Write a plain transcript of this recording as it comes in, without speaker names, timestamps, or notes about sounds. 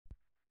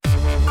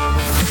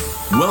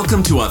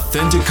Welcome to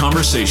Authentic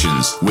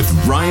Conversations with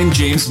Ryan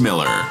James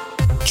Miller.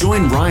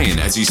 Join Ryan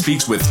as he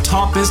speaks with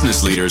top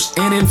business leaders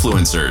and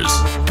influencers,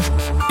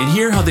 and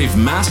hear how they've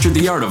mastered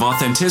the art of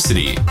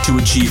authenticity to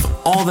achieve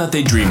all that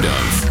they dreamed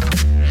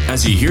of.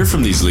 As you hear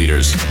from these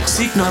leaders,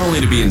 seek not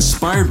only to be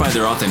inspired by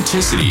their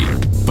authenticity,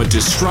 but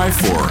to strive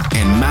for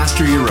and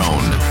master your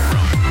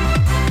own.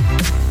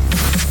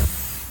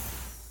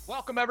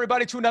 Welcome,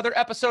 everybody, to another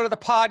episode of the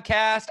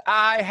podcast.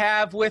 I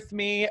have with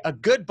me a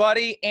good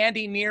buddy,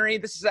 Andy Neary.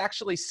 This is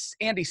actually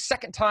Andy's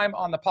second time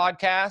on the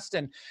podcast.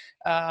 And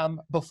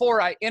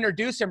before I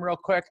introduce him real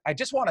quick, I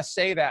just want to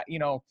say that,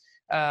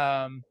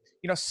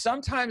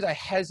 sometimes I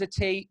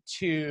hesitate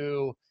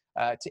to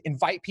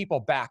invite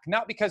people back,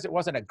 not because it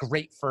wasn't a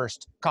great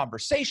first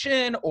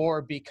conversation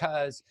or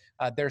because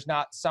there's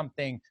not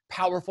something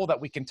powerful that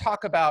we can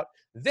talk about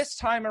this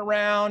time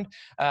around.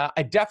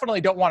 I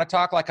definitely don't want to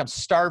talk like I'm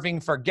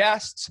starving for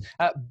guests,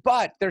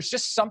 but there's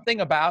just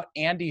something about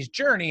Andy's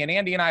journey. And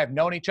Andy and I have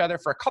known each other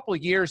for a couple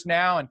of years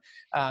now,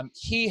 and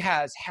he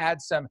has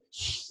had some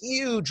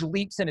huge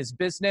leaps in his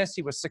business.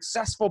 He was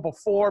successful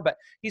before, but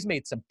he's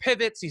made some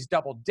pivots. He's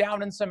doubled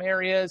down in some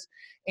areas.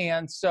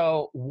 And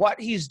so what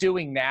he's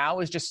doing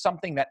now is just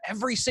something that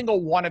every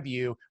single one of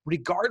you,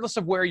 regardless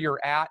of where you're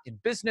at in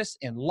business,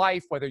 in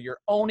life, whether you're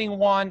owning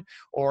one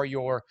or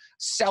you're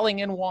selling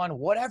in one,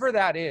 whatever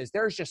that is,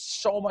 there's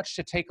just so much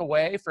to take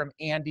away from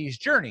Andy's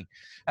journey.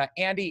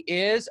 Andy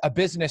is a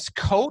business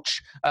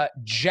coach,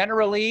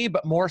 generally,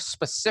 but more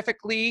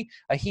specifically,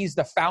 he's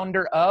the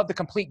founder of the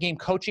Complete Game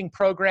Coaching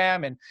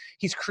Program, and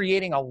he's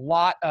creating a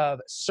lot of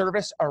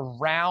service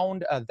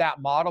around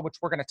that model, which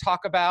we're going to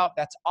talk about.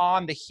 That's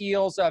on the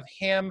heels of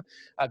him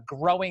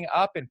growing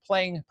up and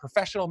playing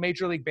professional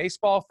Major League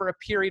Baseball for a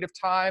period of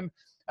time.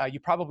 You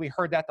probably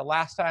heard that the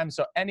last time.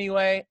 So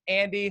anyway,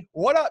 Andy,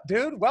 what up,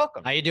 dude?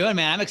 Welcome. How you doing,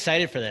 man? I'm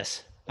excited for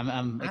this.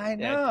 I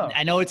know.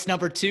 I know it's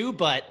number 2,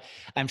 but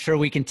I'm sure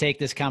we can take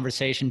this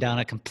conversation down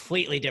a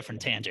completely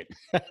different tangent.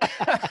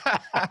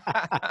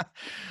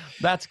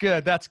 That's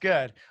good. That's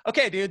good.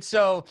 Okay, dude.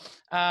 So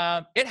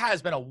it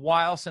has been a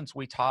while since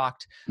we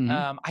talked.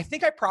 Mm-hmm. I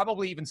think I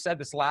probably even said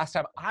this last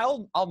time.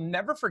 I'll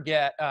never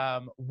forget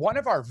one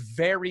of our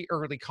very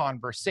early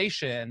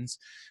conversations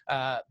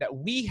that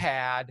we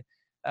had.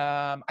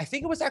 I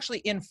think it was actually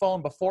in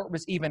phone before it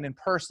was even in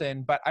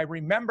person, but I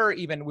remember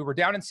even we were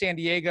down in San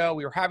Diego,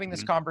 we were having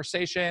this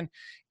conversation,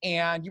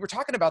 and you were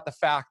talking about the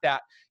fact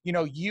that,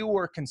 you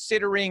were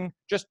considering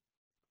just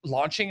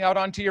launching out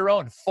onto your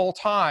own full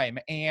time.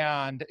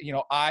 And,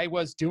 I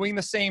was doing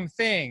the same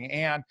thing,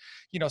 and,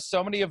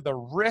 so many of the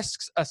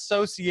risks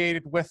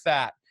associated with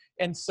that.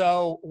 And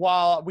so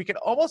while we can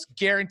almost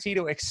guarantee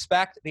to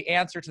expect the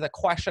answer to the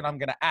question I'm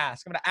going to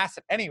ask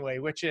it anyway,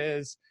 which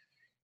is,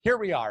 here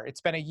we are.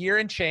 It's been a year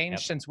and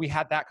change since we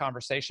had that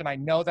conversation. I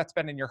know that's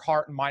been in your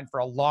heart and mind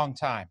for a long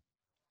time.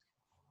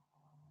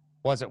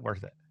 Was it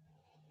worth it?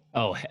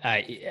 Oh,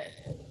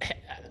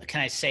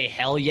 can I say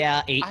hell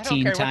yeah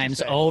 18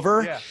 times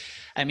over? Yeah.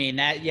 I mean,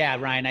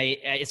 Ryan,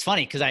 it's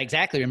funny because I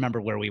exactly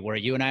remember where we were.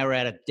 You and I were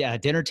at a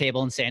dinner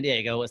table in San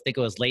Diego. I think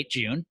it was late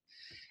June.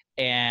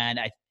 And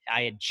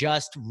I had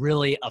just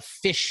really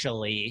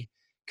officially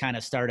kind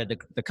of started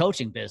the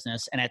coaching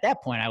business. And at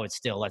that point, I was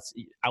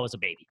a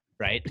baby.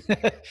 Right.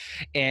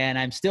 And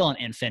I'm still an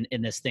infant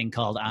in this thing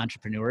called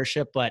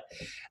entrepreneurship. But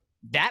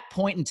that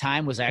point in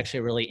time was actually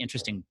a really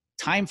interesting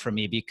time for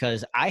me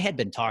because I had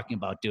been talking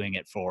about doing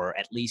it for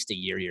at least a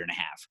year and a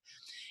half.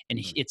 And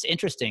it's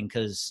interesting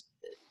because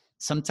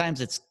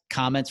sometimes it's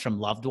comments from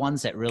loved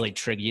ones that really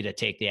trigger you to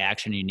take the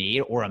action you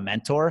need, or a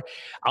mentor.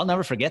 I'll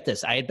never forget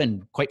this. I had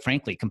been, quite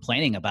frankly,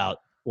 complaining about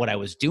what I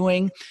was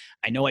doing.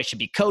 I know I should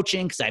be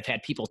coaching because I've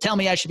had people tell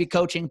me I should be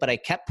coaching, but I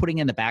kept putting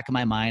it in the back of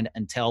my mind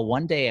until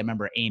one day I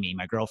remember Amy,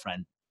 my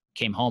girlfriend,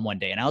 came home one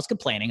day and I was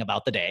complaining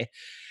about the day.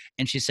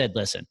 And she said,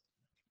 listen,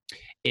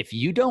 if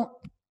you don't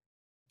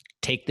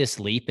take this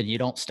leap and you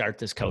don't start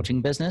this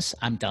coaching business,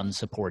 I'm done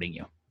supporting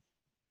you.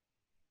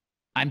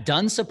 I'm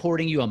done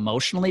supporting you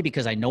emotionally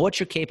because I know what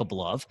you're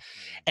capable of.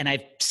 And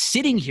I'm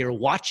sitting here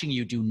watching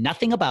you do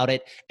nothing about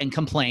it and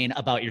complain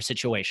about your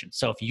situation.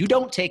 So if you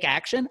don't take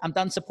action, I'm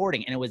done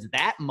supporting. And it was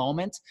that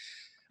moment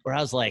where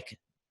I was like,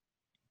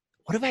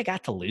 what have I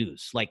got to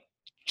lose? Like,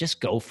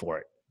 just go for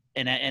it.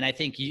 And I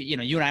think,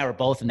 you and I were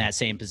both in that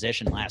same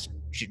position last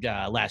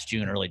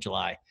June, early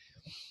July.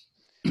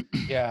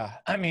 Yeah.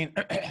 I mean,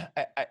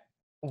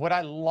 what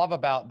I love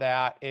about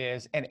that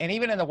is, and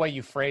even in the way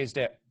you phrased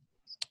it,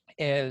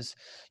 is,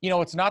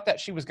 it's not that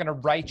she was going to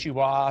write you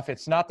off.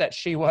 It's not that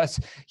she was,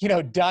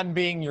 done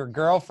being your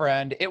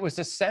girlfriend. It was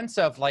a sense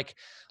of like,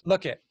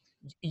 look,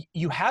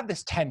 you have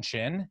this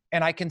tension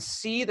and I can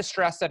see the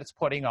stress that it's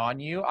putting on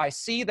you. I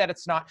see that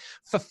it's not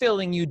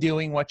fulfilling you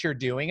doing what you're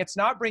doing. It's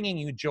not bringing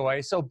you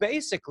joy. So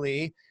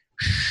basically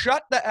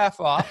shut the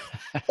F up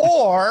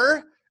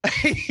or,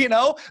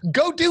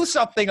 go do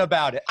something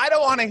about it. I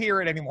don't want to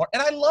hear it anymore.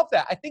 And I love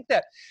that. I think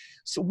that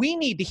so we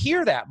need to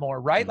hear that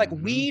more, right? Like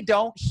we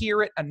don't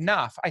hear it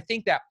enough. I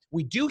think that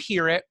we do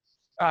hear it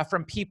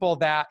from people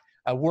that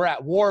we're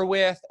at war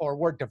with or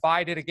we're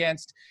divided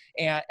against.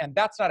 And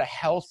that's not a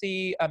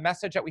healthy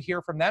message that we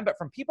hear from them, but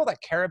from people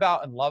that care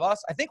about and love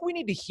us. I think we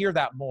need to hear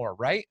that more,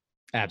 right?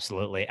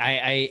 Absolutely.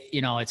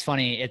 It's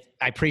funny.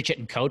 I preach it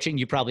in coaching.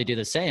 You probably do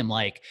the same.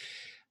 Like,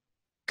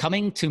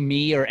 coming to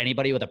me or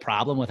anybody with a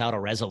problem without a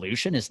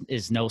resolution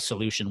is no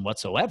solution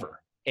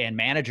whatsoever. And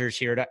managers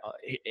here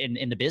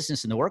in the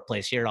business, in the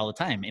workplace, hear it all the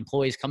time.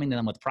 Employees coming to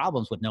them with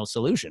problems with no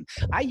solution.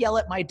 I yell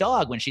at my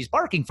dog when she's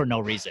barking for no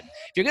reason.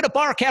 If you're going to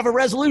bark, have a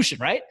resolution,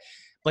 right?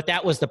 But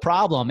that was the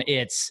problem.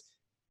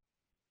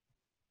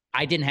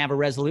 I didn't have a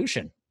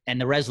resolution. And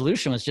the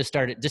resolution was just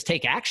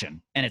take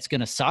action. And it's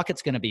going to suck.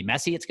 It's going to be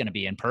messy. It's going to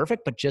be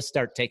imperfect, but just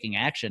start taking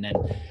action. And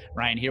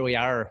Ryan, here we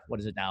are. What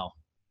is it now?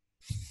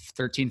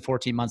 13,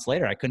 14 months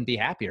later, I couldn't be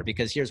happier,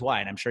 because here's why.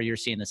 And I'm sure you're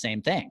seeing the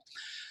same thing.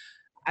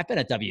 I've been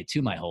at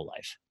W-2 my whole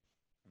life.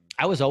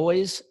 I was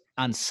always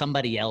on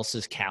somebody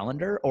else's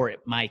calendar, or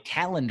my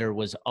calendar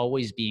was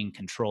always being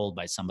controlled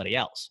by somebody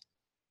else.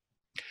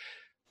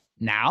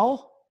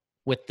 Now,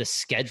 with the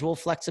schedule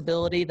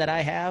flexibility that I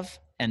have,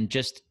 and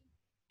just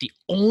the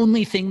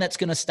only thing that's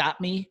going to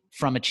stop me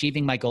from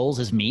achieving my goals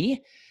is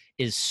me,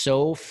 is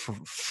so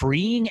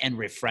freeing and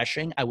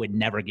refreshing. I would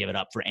never give it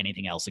up for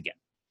anything else again.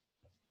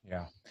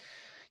 Yeah.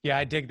 Yeah,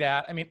 I dig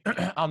that. I mean,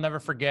 I'll never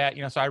forget,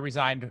 so I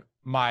resigned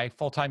my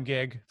full-time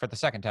gig for the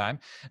second time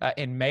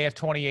in May of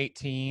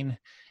 2018.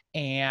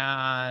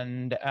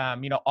 And,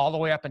 all the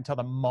way up until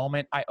the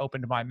moment I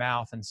opened my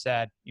mouth and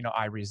said,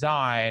 I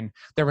resign,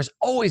 there was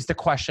always the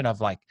question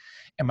of like,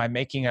 am I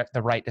making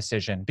the right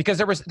decision? Because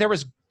there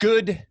was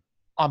good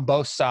on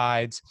both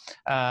sides.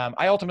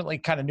 I ultimately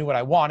kind of knew what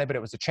I wanted, but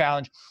it was a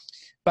challenge.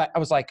 But I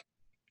was like,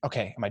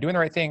 okay, am I doing the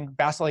right thing?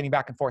 Vacillating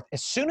back and forth.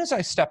 As soon as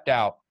I stepped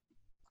out,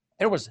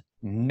 there was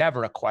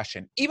never a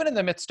question, even in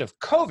the midst of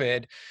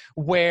COVID,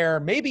 where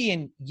maybe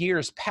in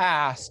years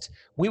past,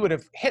 we would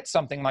have hit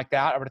something like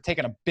that. I would have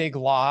taken a big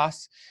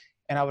loss,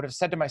 and I would have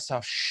said to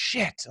myself,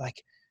 shit,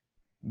 like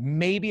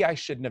maybe I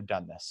shouldn't have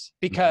done this,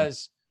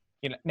 because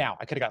now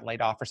I could have got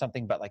laid off or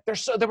something, but like there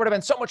would have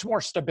been so much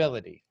more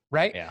stability,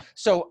 right? Yeah.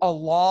 So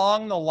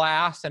along the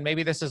last, and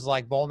maybe this is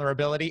like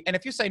vulnerability, and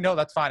if you say no,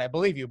 that's fine, I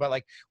believe you, but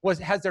like,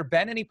 has there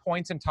been any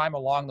points in time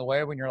along the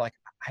way when you're like,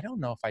 I don't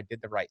know if I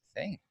did the right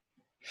thing?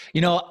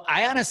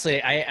 I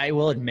honestly, I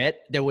will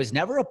admit, there was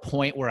never a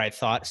point where I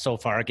thought, so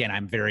far, again,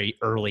 I'm very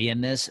early in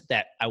this,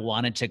 that I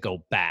wanted to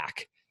go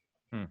back.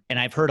 And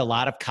I've heard a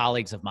lot of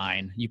colleagues of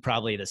mine, you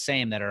probably the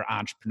same, that are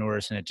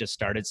entrepreneurs and had just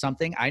started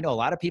something. I know a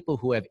lot of people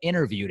who have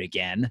interviewed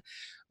again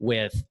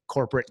with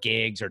corporate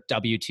gigs or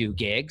W-2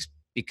 gigs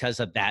because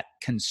of that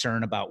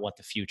concern about what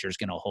the future is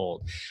going to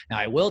hold. Now,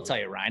 I will tell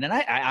you, Ryan, and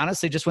I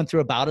honestly just went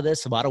through a bout of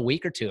this about a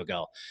week or two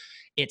ago.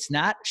 It's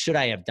not, should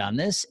I have done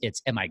this?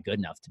 It's, am I good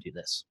enough to do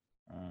this?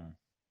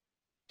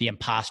 The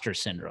imposter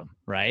syndrome,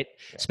 right?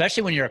 Yeah.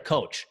 Especially when you're a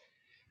coach.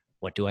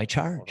 What do I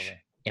charge? Totally.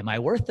 Am I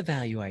worth the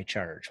value I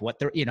charge?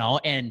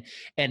 And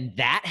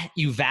that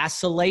you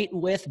vacillate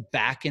with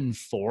back and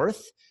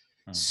forth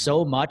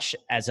so much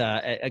as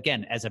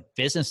a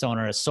business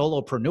owner, a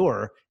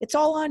solopreneur, it's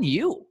all on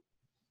you.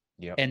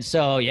 Yep. And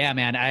so, yeah,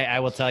 man, I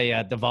will tell you,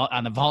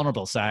 on the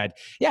vulnerable side,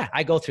 yeah,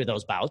 I go through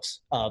those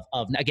bouts of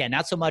again,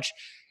 not so much,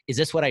 is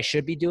this what I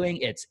should be doing?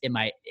 It's, am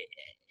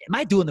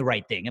I doing the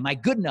right thing? Am I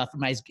good enough?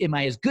 Am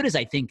I as good as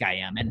I think I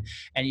am? And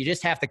you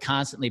just have to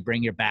constantly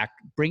bring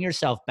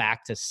yourself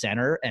back to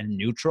center and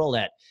neutral,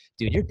 that,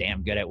 dude, you're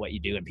damn good at what you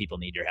do and people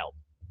need your help.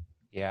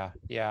 Yeah.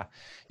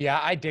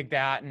 I dig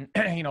that. And,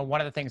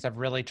 one of the things I've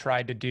really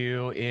tried to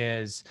do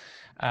is,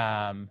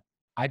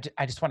 I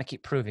just want to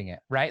keep proving it,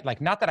 right? Like,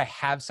 not that I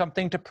have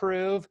something to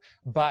prove,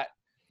 but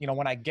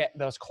when I get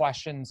those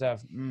questions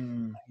of,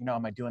 am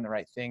I doing the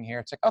right thing here?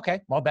 It's like, okay,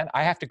 well then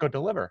I have to go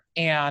deliver,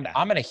 and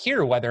I'm going to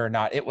hear whether or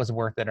not it was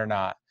worth it or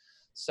not.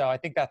 So I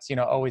think that's,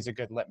 always a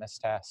good litmus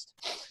test.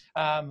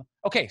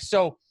 Okay.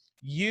 So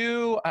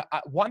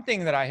one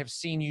thing that I have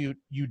seen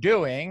you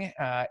doing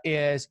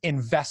is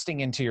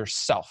investing into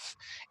yourself.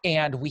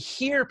 And we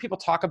hear people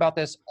talk about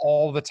this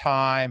all the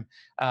time.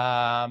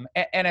 And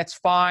it's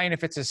fine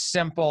if it's as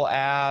simple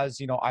as,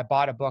 I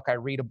bought a book, I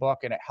read a book,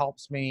 and it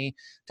helps me.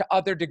 To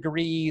other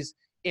degrees,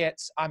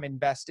 I'm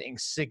investing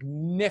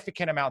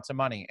significant amounts of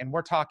money, and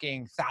we're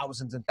talking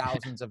thousands and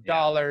thousands of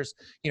dollars,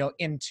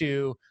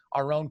 into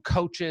our own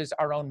coaches,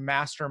 our own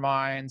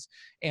masterminds.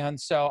 And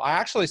so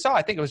I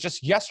think it was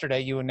just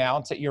yesterday you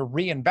announced that you're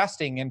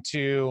reinvesting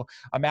into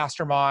a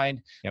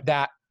mastermind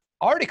that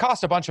already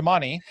cost a bunch of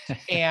money.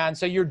 And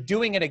so you're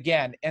doing it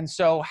again. And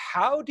so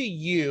how do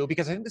you,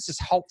 because I think this is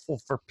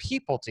helpful for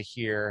people to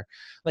hear,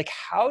 like,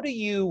 how do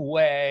you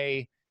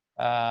weigh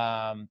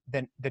the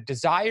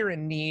desire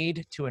and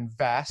need to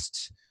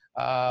invest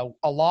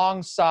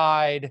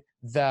alongside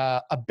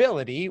the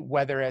ability,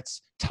 whether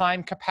it's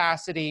time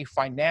capacity,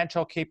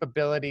 financial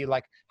capability?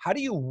 Like, how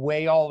do you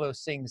weigh all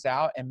those things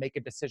out and make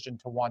a decision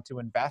to want to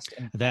invest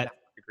in that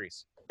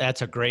degrees?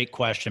 That's a great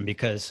question,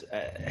 because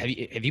have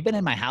you been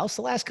in my house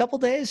the last couple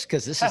of days?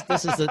 Because this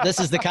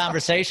is the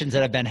conversations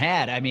that have been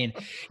had. I mean,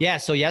 yeah.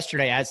 So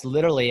yesterday,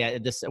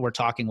 we're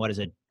talking, what is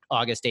it,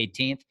 August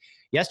 18th?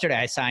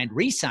 yesterday I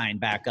re-signed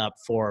back up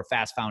for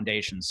Fast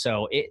Foundations.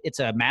 So it's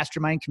a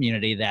mastermind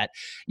community that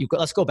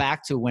let's go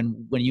back to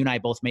when you and I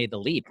both made the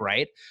leap,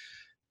 right?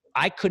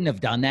 I couldn't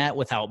have done that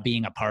without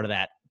being a part of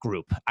that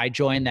group. I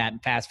joined that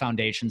Fast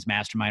Foundations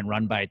mastermind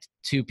run by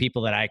two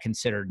people that I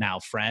consider now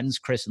friends,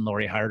 Chris and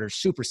Lori Hart, are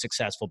super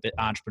successful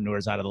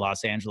entrepreneurs out of the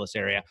Los Angeles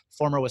area,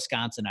 former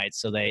Wisconsinites,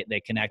 so they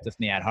connect with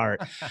me at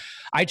heart.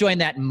 I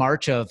joined that in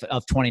March of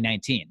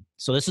 2019.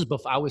 So this is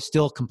before I was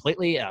still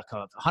completely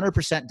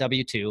 100%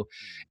 W-2.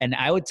 And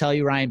I would tell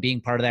you, Ryan, being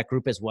part of that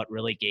group is what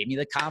really gave me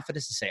the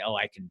confidence to say, oh,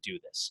 I can do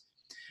this.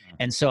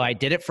 And so I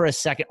did it for a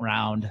second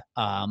round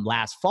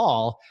last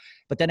fall.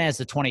 But then as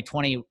the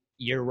 2020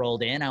 year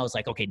rolled in, I was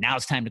like, okay, now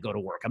it's time to go to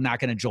work. I'm not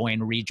going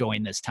to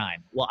rejoin this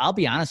time. Well, I'll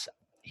be honest.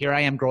 Here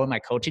I am growing my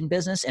coaching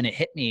business, and it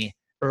hit me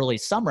early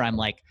summer. I'm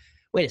like,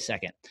 wait a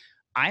second.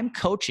 I'm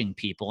coaching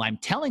people. I'm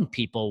telling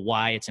people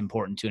why it's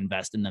important to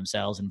invest in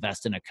themselves,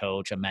 invest in a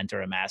coach, a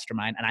mentor, a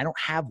mastermind, and I don't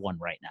have one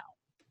right now.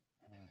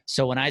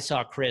 So when I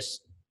saw Chris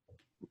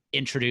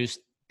introduce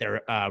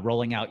they're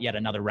rolling out yet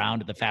another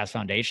round of the Fast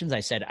Foundations,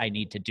 I said, I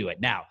need to do it.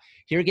 Now,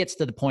 here gets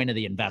to the point of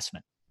the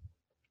investment.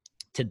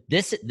 To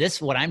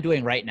this, what I'm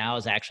doing right now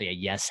is actually a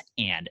yes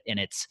and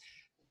it's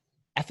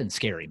effing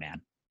scary, man,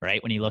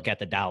 right? When you look at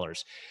the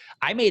dollars.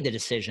 I made the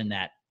decision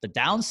that the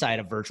downside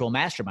of virtual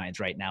masterminds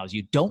right now is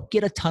you don't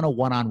get a ton of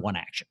one-on-one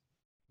action,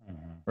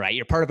 right?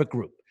 You're part of a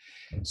group.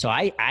 So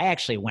I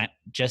actually went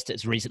just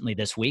as recently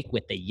this week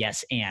with the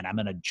yes and. I'm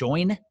going to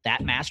join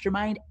that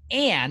mastermind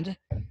and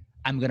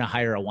I'm going to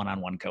hire a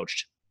one-on-one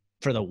coach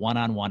for the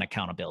one-on-one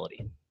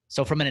accountability.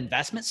 So from an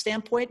investment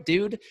standpoint,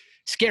 dude,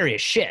 scary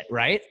as shit,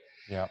 right?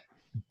 Yeah.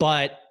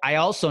 But I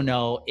also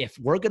know if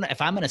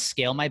I'm going to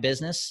scale my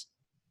business,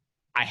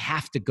 I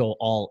have to go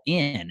all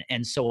in.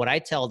 And so what I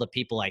tell the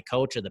people I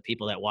coach or the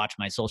people that watch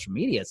my social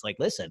media, it's like,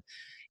 listen,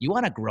 you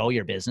want to grow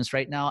your business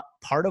right now.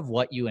 Part of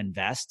what you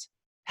invest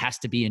has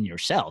to be in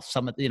yourself.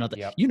 Some of, you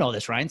know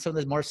this, Ryan, some of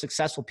the more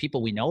successful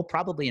people we know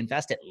probably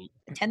invest at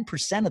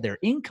 10% of their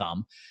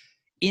income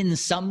in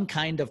some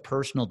kind of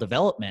personal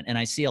development. And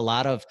I see a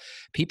lot of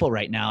people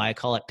right now, I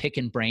call it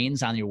picking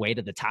brains on your way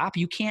to the top.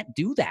 You can't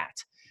do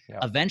that. Yeah.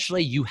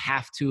 Eventually you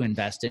have to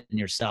invest in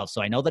yourself.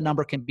 So I know the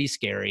number can be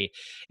scary.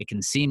 It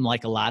can seem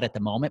like a lot at the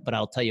moment, but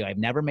I'll tell you, I've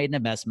never made an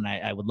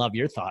investment. I would love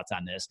your thoughts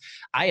on this.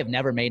 I have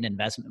never made an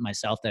investment in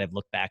myself that I've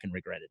looked back and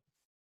regretted.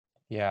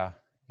 Yeah.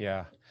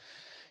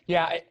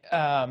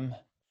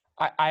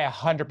 I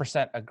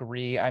 100%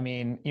 agree. I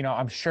mean,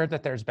 I'm sure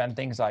that there's been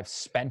things I've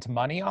spent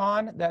money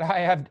on that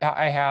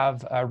I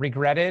have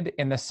regretted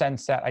in the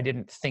sense that I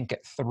didn't think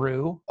it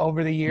through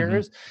over the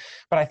years.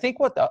 But I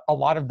think what a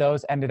lot of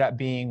those ended up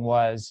being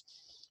was,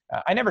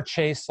 I never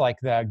chased like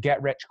the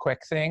get rich quick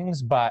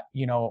things, but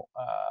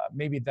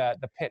maybe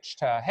the pitch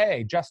to,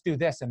 hey, just do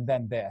this and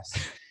then this.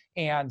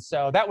 And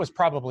so that was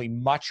probably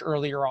much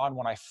earlier on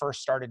when I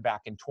first started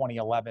back in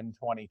 2011,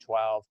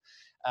 2012.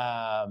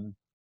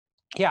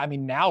 I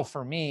mean, now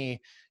for me,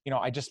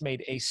 I just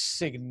made a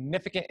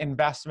significant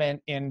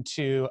investment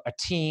into a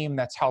team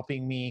that's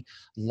helping me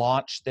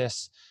launch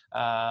this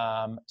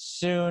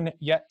soon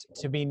yet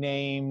to be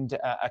named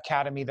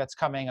academy that's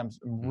coming. I'm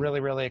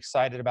really, really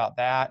excited about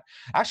that.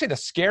 Actually, the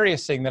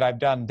scariest thing that I've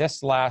done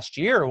this last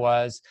year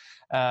was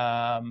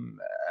at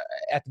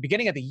the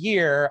beginning of the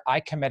year, I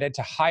committed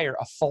to hire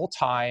a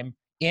full-time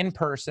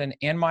in-person,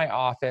 in my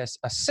office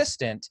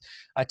assistant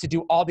to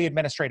do all the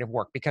administrative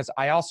work, because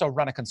I also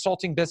run a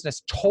consulting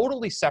business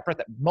totally separate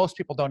that most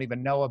people don't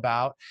even know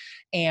about.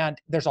 And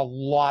there's a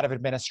lot of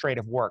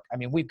administrative work. I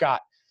mean, we've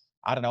got,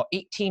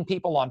 18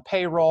 people on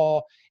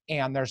payroll,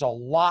 and there's a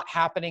lot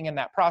happening in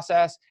that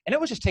process. And it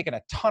was just taking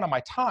a ton of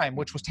my time,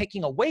 which was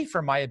taking away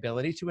from my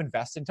ability to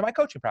invest into my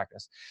coaching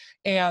practice.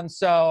 And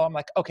so I'm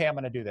like, okay, I'm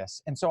going to do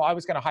this. And so I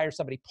was going to hire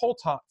somebody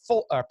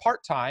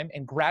part-time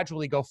and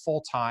gradually go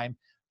full-time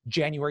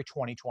January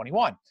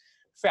 2021.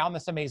 Found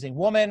this amazing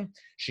woman.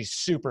 She's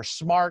super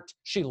smart.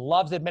 She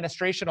loves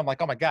administration. I'm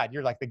like, oh my God,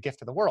 you're like the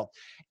gift of the world.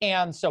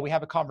 And so we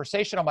have a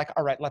conversation. I'm like,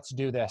 all right, let's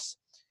do this.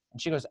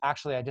 And she goes,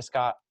 actually, I just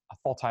got a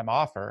full-time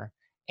offer.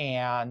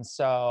 And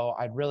so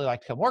I'd really like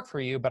to come work for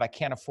you, but I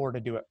can't afford to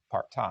do it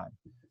part-time.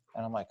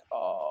 And I'm like,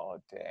 oh,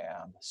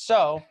 damn.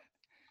 So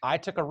I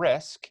took a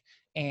risk,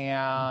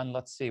 and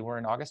let's see, we're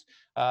in August.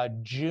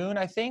 June,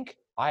 I think,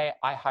 I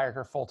hired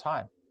her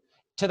full-time,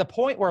 to the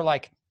point where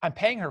like I'm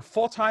paying her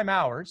full-time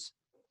hours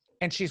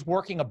and she's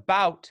working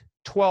about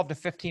 12 to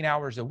 15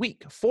 hours a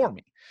week for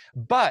me.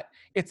 But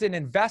it's an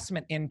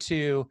investment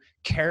into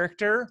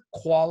character,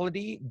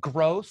 quality,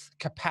 growth,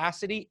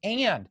 capacity,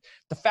 and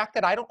the fact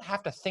that I don't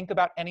have to think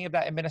about any of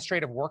that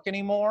administrative work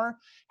anymore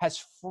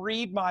has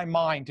freed my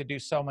mind to do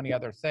so many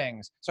other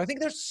things. So I think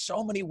there's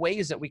so many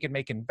ways that we can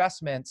make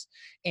investments.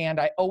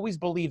 And I always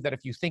believe that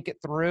if you think it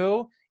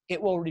through,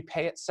 it will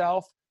repay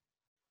itself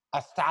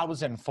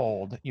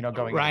 1,000-fold,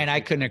 going. Ryan, I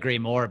couldn't agree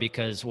more,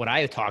 because what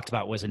I talked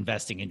about was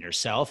investing in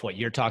yourself. What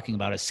you're talking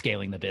about is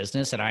scaling the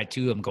business. And I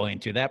too am going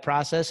through that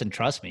process. And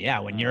trust me, yeah,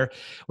 when you're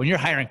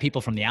hiring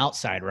people from the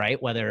outside,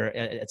 right? Whether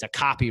it's a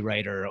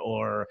copywriter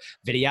or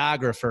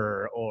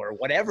videographer or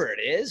whatever it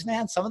is,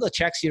 man, some of the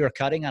checks you are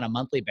cutting on a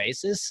monthly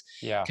basis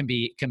can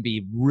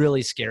be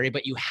really scary,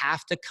 but you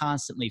have to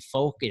constantly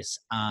focus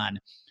on,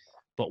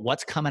 but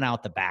what's coming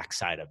out the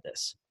backside of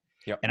this.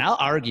 Yep. And I'll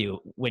argue,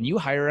 when you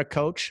hire a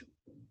coach,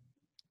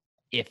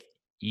 if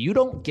you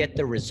don't get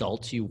the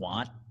results you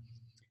want,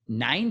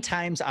 9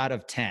 times out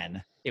of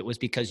 10, it was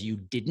because you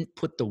didn't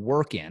put the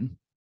work in,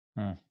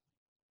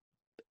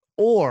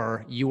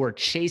 or you were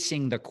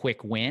chasing the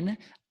quick win.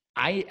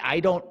 I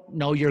don't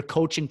know your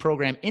coaching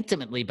program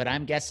intimately, but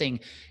I'm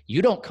guessing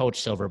you don't coach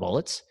silver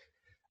bullets.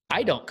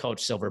 I don't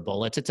coach silver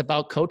bullets. It's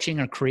about coaching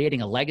or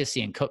creating a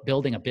legacy and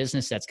building a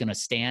business that's going to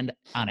stand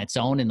on its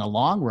own in the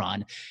long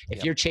run.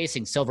 If you're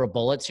chasing silver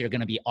bullets, you're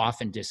going to be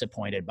often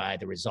disappointed by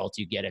the results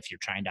you get if you're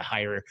trying to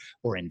hire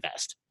or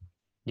invest.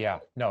 Yeah,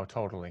 no,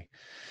 totally.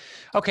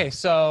 Okay,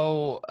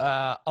 so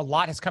a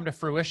lot has come to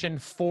fruition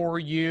for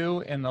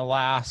you in the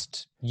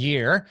last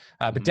year,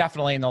 but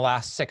definitely in the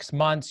last 6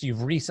 months.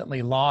 You've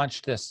recently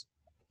launched this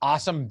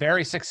awesome,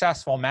 very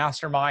successful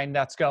mastermind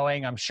that's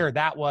going. I'm sure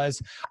that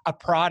was a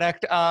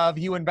product of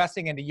you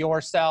investing into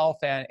yourself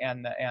and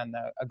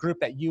a group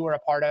that you were a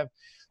part of.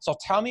 So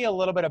tell me a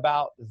little bit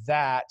about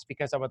that,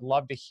 because I would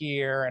love to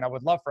hear, and I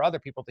would love for other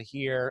people to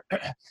hear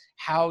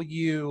how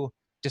you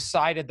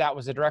decided that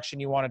was the direction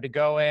you wanted to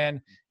go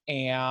in,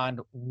 and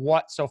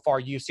what so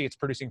far you see it's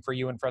producing for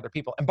you and for other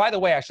people. And by the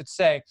way, I should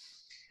say,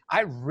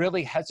 I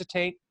really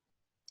hesitate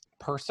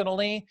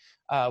personally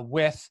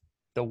with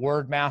the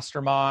word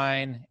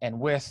mastermind and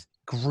with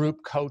group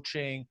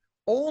coaching,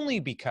 only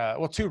because,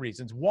 well, 2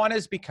 reasons. One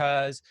is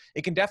because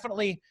it can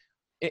definitely,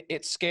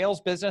 it scales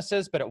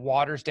businesses, but it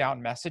waters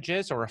down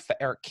messages, or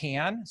it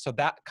can. So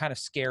that kind of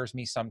scares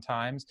me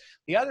sometimes.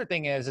 The other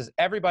thing is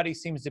everybody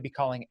seems to be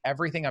calling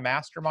everything a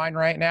mastermind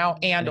right now,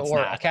 or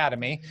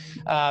academy.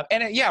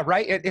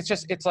 It's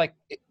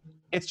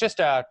just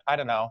a, I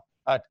don't know,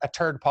 a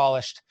turd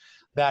polished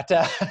that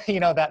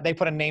that they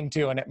put a name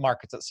to, and it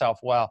markets itself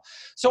well.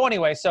 So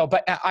anyway,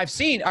 but I've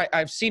seen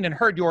and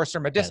heard yours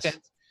from a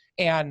distance,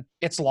 and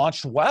it's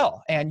launched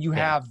well, and you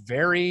have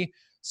very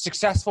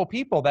successful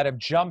people that have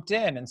jumped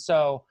in. And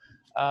so,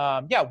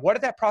 what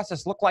did that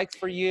process look like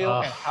for you,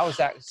 and how is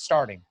that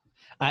starting?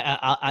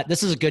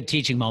 This is a good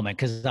teaching moment,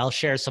 because I'll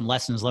share some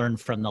lessons learned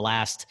from the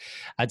last,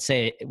 I'd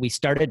say we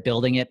started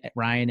building it,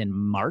 Ryan, in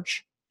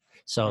March.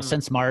 So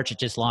since March, it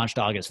just launched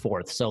August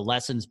 4th. So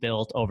lessons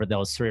built over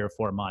those 3 or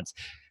 4 months.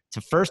 To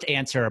first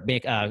answer,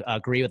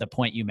 agree with the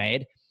point you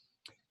made.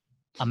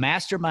 A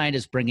mastermind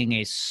is bringing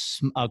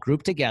a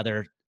group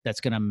together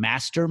that's going to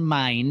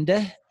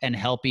mastermind and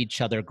help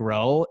each other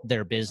grow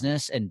their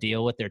business and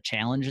deal with their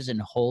challenges and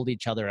hold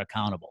each other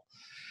accountable.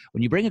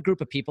 When you bring a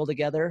group of people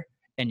together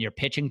and you're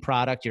pitching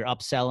product, you're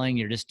upselling,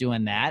 you're just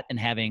doing that and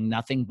having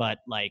nothing but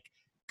like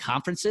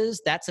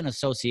conferences, that's an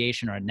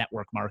association or a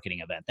network marketing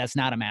event. That's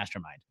not a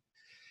mastermind.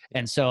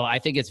 And so I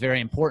think it's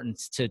very important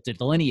to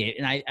delineate.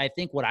 And I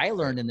think what I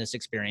learned in this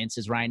experience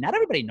is, Ryan, not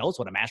everybody knows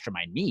what a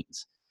mastermind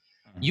means.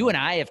 You and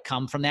I have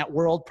come from that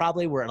world,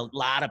 probably, where a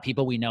lot of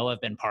people we know have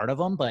been part of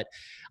them. But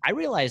I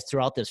realized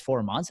throughout this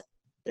 4 months,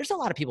 there's a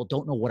lot of people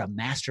don't know what a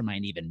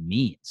mastermind even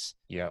means.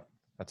 Yeah,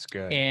 that's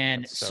good.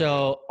 And that's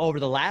so over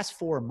the last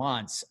 4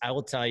 months, I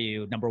will tell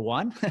you, number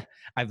one,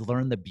 I've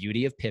learned the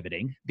beauty of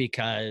pivoting,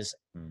 because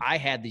I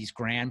had these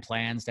grand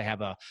plans to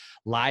have a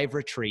live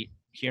retreat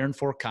here in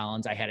Fort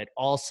Collins. I had it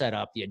all set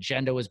up. The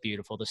agenda was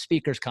beautiful. The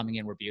speakers coming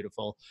in were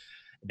beautiful.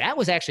 That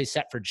was actually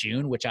set for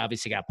June, which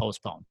obviously got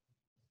postponed.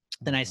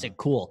 Then I said,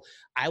 cool,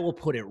 I will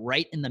put it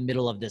right in the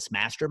middle of this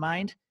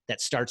mastermind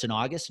that starts in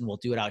August, and we'll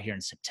do it out here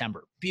in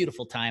September.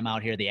 Beautiful time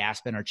out here. The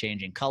aspen are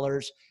changing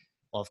colors.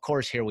 Well, of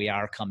course, here we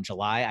are come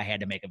July. I had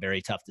to make a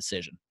very tough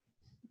decision.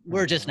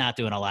 We're just not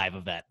doing a live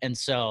event. And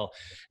so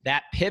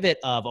that pivot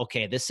of,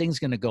 okay, this thing's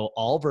going to go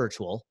all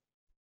virtual,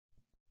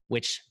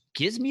 which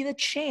gives me the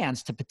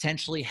chance to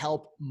potentially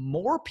help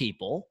more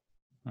people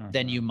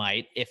than you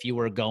might if you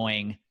were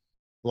going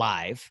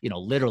live,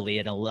 literally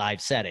in a live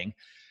setting.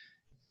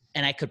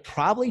 And I could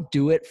probably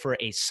do it for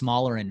a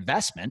smaller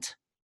investment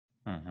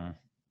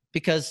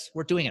because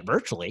we're doing it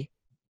virtually.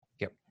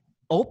 Yep.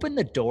 Open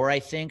the door, I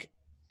think,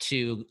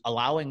 to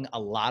allowing a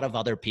lot of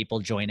other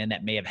people join in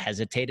that may have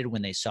hesitated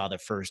when they saw the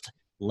first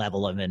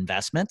level of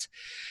investment.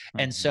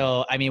 And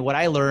so, I mean, what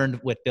I learned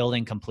with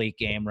building Complete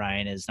Game,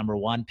 Ryan, is number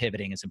one,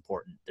 pivoting is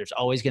important. There's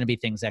always going to be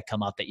things that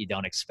come up that you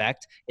don't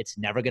expect. It's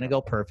never going to go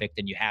perfect.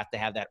 And you have to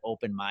have that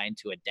open mind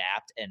to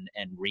adapt and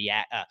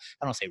react. I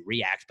don't say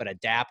react, but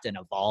adapt and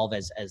evolve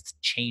as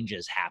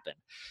changes happen.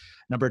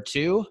 Number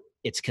two,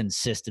 it's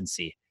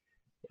consistency.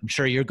 I'm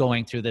sure you're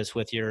going through this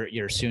with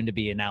your soon to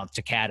be announced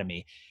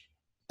academy.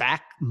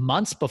 Back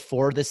months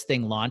before this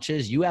thing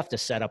launches, you have to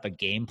set up a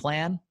game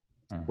plan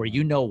where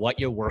you know what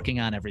you're working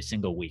on every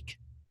single week.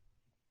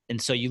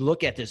 And so you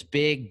look at this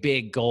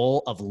big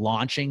goal of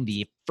launching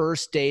the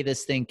first day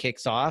this thing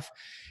kicks off,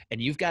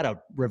 and you've got to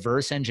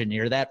reverse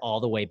engineer that all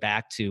the way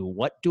back to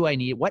what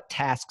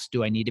tasks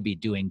do I need to be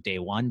doing day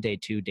 1, day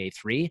 2, day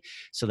 3,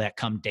 so that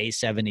come day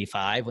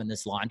 75 when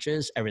this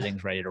launches,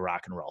 everything's ready to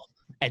rock and roll.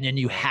 And then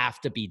you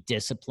have to be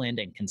disciplined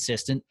and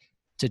consistent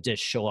to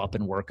just show up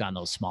and work on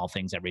those small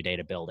things every day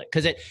to build it.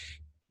 Because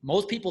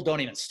most people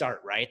don't even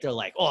start, right? They're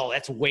like, oh,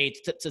 let's wait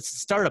to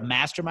start a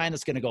mastermind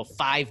that's going to go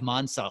 5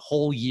 months, a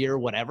whole year,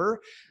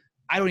 whatever.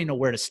 I don't even know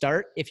where to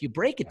start. If you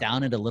break it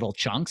down into little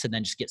chunks and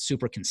then just get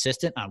super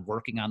consistent on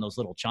working on those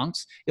little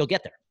chunks, you'll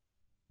get there.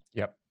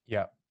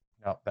 Yep.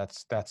 No,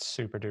 that's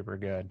super duper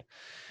good.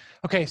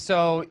 Okay.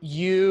 So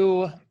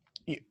you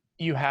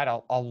had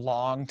a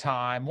long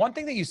time. One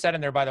thing that you said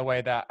in there, by the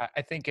way, that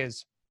I think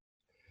is,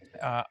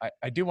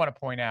 I do want to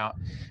point out.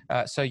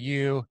 So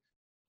you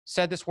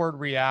said this word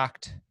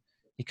react.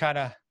 You kind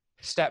of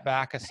step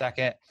back a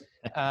second.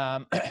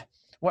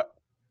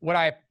 What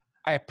I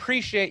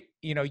appreciate,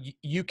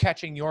 you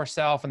catching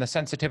yourself and the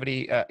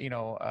sensitivity,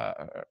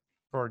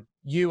 for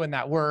you and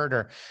that word,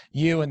 or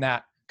you and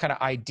that kind of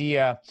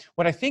idea.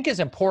 What I think is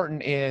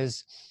important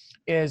is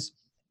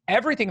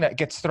everything that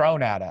gets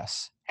thrown at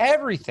us,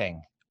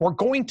 everything we're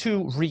going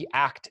to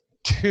react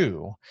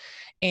to.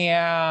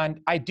 And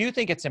I do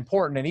think it's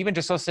important. And even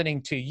just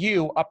listening to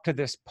you up to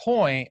this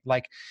point,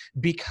 like,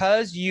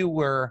 because you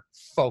were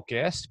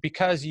focused,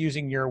 because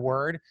using your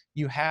word,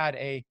 you had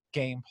a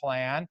game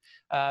plan,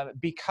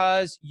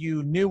 because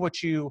you knew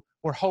what you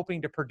were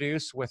hoping to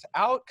produce with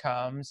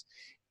outcomes,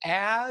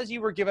 as you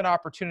were given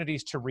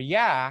opportunities to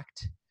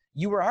react,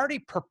 you were already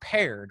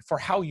prepared for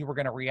how you were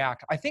going to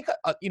react. I think,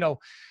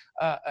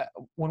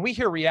 when we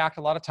hear react,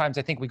 a lot of times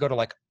I think we go to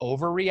like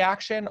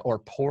overreaction or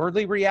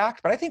poorly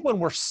react. But I think when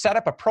we're set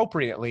up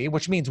appropriately,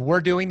 which means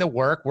we're doing the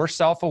work, we're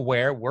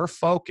self-aware, we're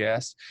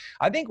focused,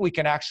 I think we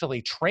can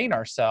actually train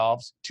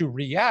ourselves to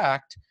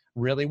react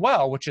really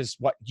well, which is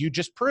what you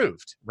just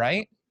proved,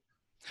 right?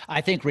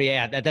 I think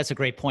that's a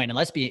great point. And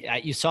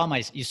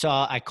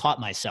I caught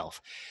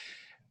myself.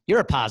 You're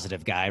a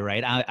positive guy,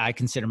 right? I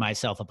consider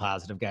myself a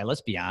positive guy.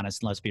 Let's be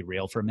honest. And let's be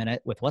real for a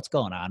minute. With what's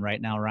going on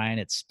right now, Ryan,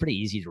 it's pretty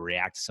easy to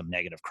react to some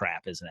negative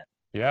crap, isn't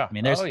it? Yeah. I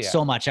mean, there's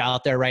so much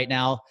out there right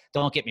now.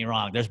 Don't get me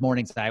wrong. There's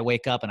mornings that I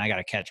wake up and I got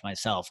to catch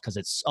myself because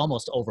it's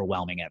almost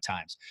overwhelming at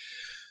times.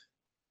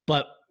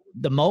 But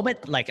the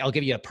moment, like, I'll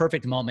give you a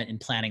perfect moment in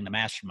planning the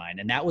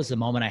mastermind. And that was the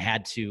moment I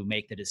had to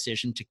make the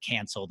decision to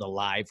cancel the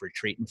live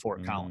retreat in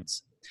Fort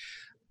Collins.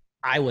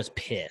 I was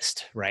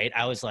pissed, right?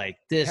 I was like,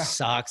 this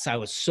sucks. I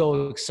was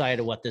so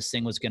excited what this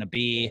thing was going to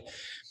be.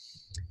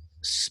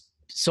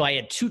 So I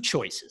had two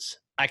choices.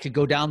 I could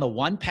go down the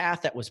one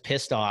path that was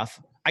pissed off.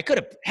 I could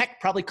have,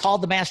 probably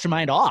called the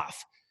mastermind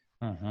off.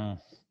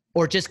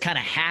 Or just kind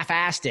of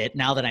half-assed it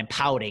now that I'm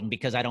pouting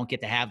because I don't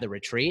get to have the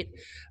retreat.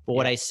 But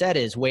what I said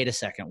is, wait a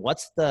second,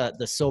 what's the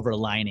silver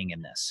lining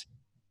in this?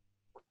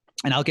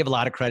 And I'll give a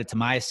lot of credit to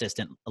my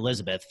assistant,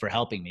 Elizabeth, for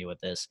helping me with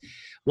this.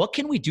 What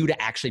can we do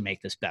to actually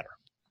make this better?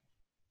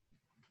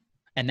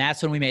 And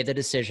that's when we made the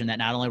decision that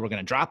not only we're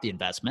going to drop the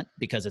investment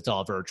because it's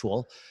all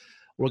virtual,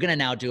 we're going to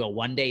now do a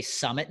one-day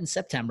summit in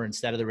September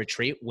instead of the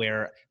retreat,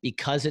 where,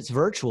 because it's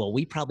virtual,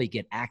 we probably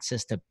get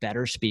access to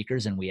better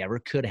speakers than we ever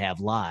could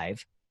have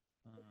live.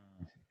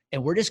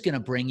 And we're just going to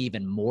bring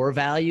even more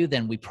value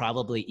than we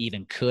probably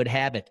even could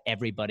have if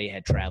everybody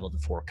had traveled to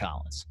Fort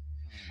Collins.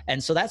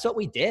 And so that's what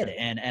we did.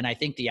 And I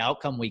think the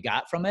outcome we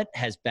got from it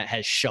has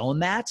shown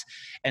that.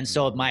 And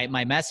so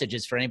my message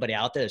is for anybody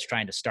out there that's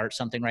trying to start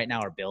something right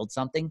now or build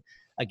something,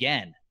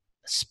 again,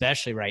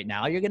 especially right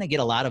now, you're going to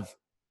get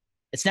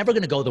it's never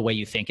going to go the way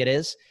you think it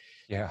is.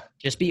 Yeah.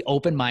 Just be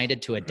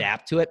open-minded to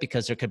adapt to it,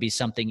 because there could be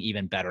something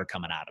even better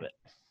coming out of it.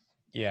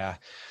 Yeah,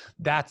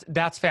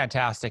 that's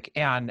fantastic.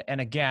 And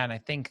again, I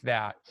think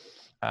that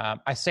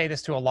I say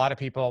this to a lot of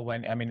people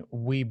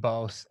we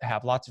both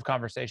have lots of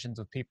conversations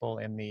with people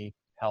in the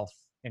health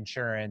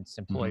insurance,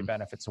 employee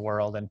benefits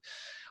world. And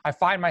I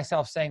find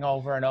myself saying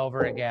over and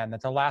over again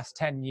that the last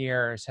 10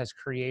 years has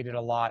created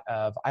a lot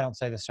of, I don't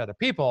say this to other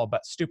people,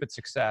 but stupid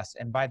success.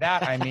 And by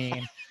that, I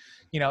mean,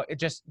 it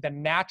just, the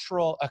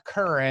natural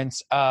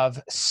occurrence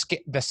of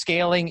the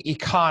scaling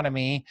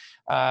economy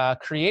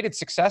created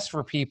success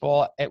for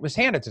people. It was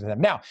handed to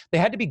them. Now, they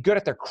had to be good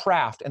at their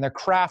craft, and their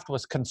craft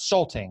was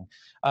consulting,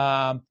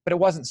 but it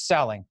wasn't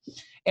selling.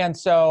 And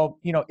so,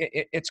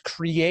 it's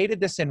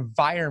created this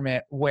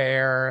environment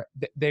where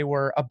they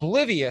were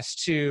oblivious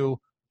to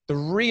the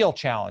real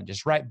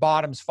challenges, right?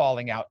 Bottoms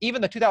falling out. Even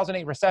the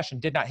 2008 recession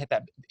did not hit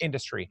that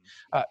industry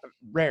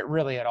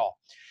really at all.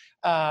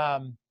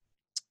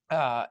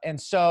 And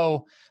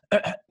so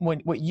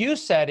what you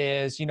said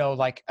is,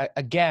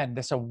 again,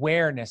 this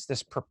awareness,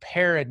 this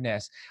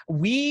preparedness,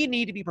 we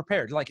need to be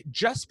prepared. Like,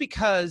 just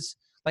because,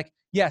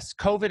 yes,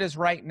 COVID is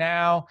right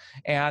now,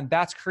 and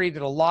that's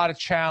created a lot of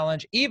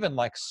challenge. Even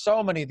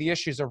so many of the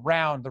issues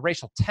around the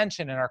racial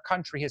tension in our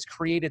country has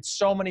created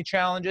so many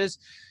challenges,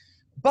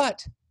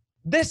 but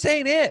this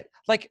ain't it.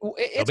 It's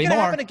going to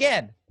happen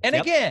again. And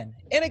Yep. again,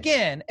 and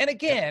again, and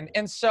again.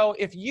 And so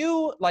if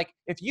you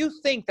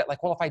think that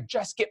like, well, if I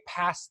just get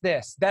past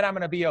this, then I'm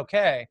going to be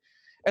okay.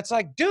 It's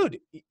like, dude,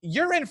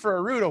 you're in for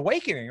a rude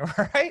awakening,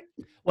 right?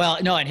 Well,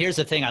 no, and here's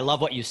the thing. I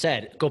love what you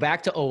said. Go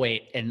back to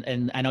 '08,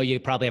 and I know you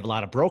probably have a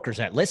lot of brokers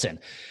that listen.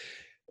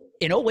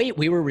 In '08,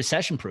 we were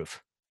recession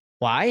proof.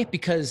 Why?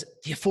 Because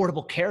the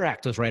Affordable Care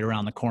Act was right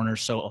around the corner,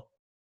 so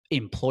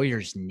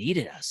employers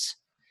needed us.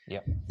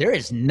 Yep. There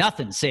is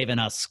nothing saving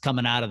us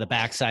coming out of the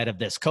backside of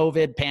this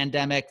COVID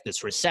pandemic,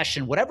 this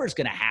recession, whatever's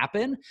going to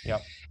happen.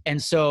 Yep.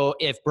 And so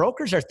if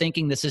brokers are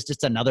thinking this is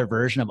just another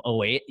version of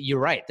 '08, you're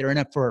right. They're in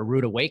it for a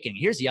rude awakening.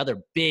 Here's the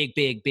other big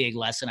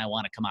lesson I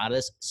want to come out of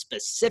this,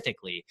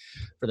 specifically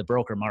for the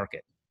broker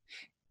market.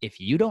 If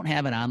you don't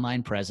have an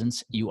online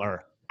presence, you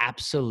are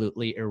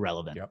absolutely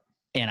irrelevant. Yep.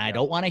 And I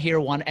don't want to hear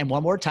one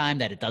more time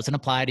that it doesn't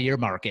apply to your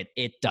market.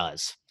 It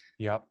does.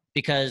 Yep.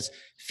 Because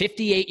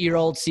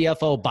 58-year-old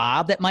CFO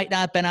Bob that might not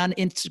have been on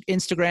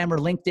Instagram or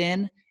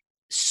LinkedIn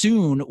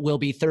soon will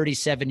be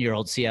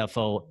 37-year-old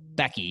CFO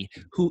Becky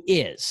who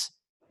is.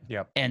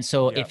 Yep. And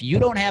so if you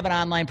don't have an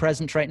online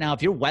presence right now,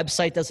 if your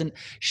website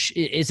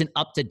isn't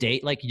up to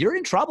date, like you're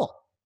in trouble.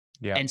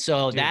 Yeah. And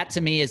so that to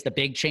me is the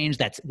big change.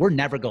 We're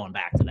never going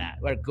back to that.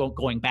 We're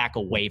going back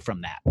away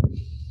from that.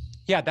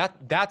 Yeah,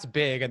 that's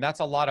big, and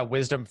that's a lot of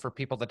wisdom for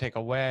people to take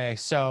away.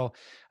 So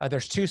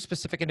there's two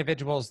specific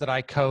individuals that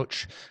I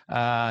coach,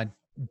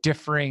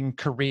 differing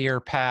career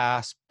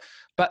paths,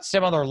 but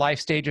similar life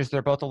stages.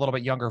 They're both a little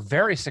bit younger,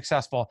 very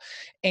successful,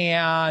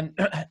 and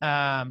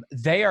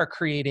they are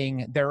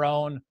creating their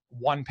own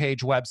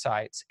one-page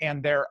websites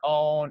and their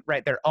own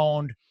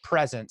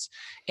presence.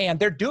 And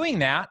they're doing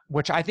that,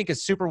 which I think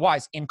is super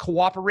wise, in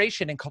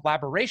cooperation and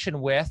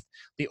collaboration with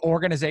the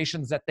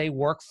organizations that they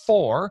work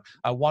for.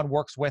 One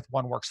works with,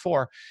 one works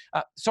for.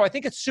 So I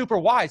think it's super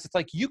wise. It's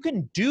like you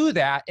can do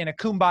that in a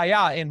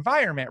kumbaya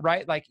environment,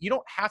 right? Like you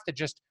don't have to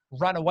just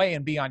run away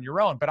and be on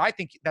your own. But I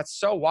think that's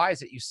so wise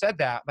that you said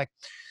that. Like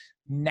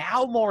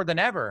now more than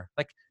ever,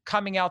 like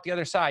coming out the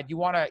other side, you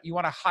want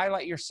to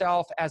highlight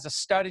yourself as a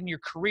stud in your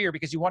career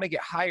because you want to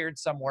get hired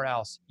somewhere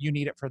else. You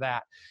need it for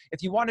that.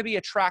 If you want to be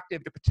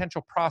attractive to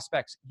potential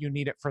prospects, you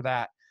need it for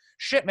that.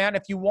 Shit, man,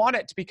 if you want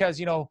it because,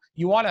 you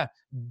want to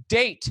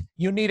date,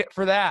 you need it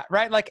for that,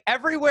 right? Like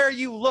everywhere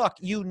you look,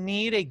 you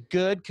need a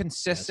good,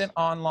 consistent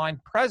online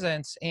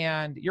presence.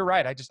 And you're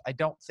right. I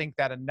don't think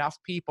that enough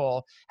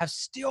people have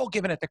still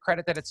given it the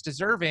credit that it's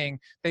deserving.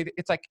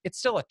 It's like, it's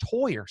still a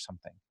toy or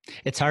something.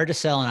 It's hard to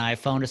sell an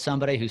iPhone to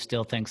somebody who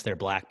still thinks their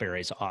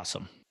BlackBerry is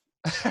awesome.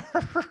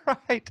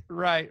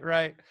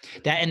 Right.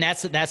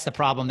 That's the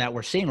problem that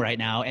we're seeing right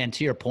now. And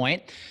to your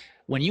point,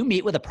 when you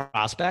meet with a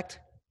prospect,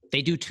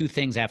 they do two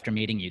things after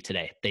meeting you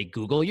today. They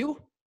Google you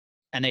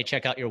and they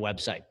check out your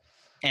website.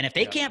 And if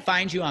they can't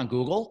find you on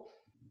Google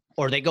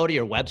or they go to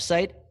your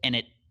website and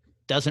it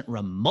doesn't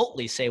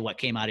remotely say what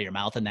came out of your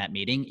mouth in that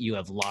meeting, you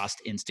have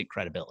lost instant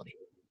credibility.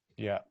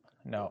 Yeah,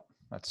 no.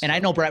 And I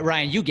know,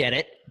 Ryan, you get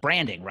it.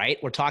 Branding, right?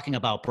 We're talking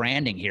about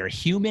branding here.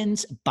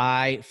 Humans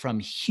buy from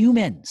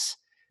humans.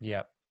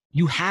 Yep.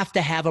 You have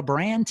to have a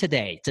brand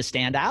today to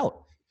stand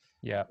out.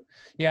 Yeah.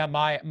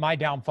 My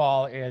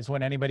downfall is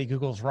when anybody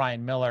Googles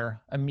Ryan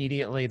Miller,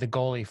 immediately the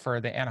goalie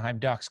for the Anaheim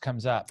Ducks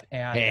comes up.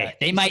 And hey,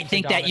 they might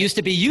think that used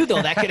to be you,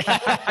 though. That could.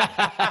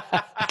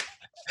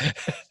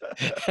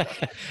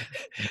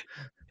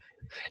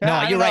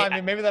 No, you're right. I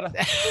mean, maybe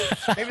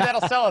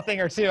that'll sell a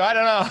thing or two. I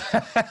don't know.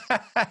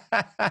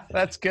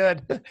 That's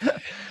good.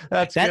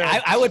 That's good.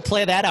 I would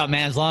play that out,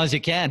 man, as long as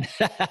you can.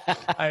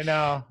 I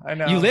know.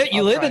 You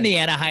live in the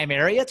Anaheim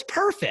area. It's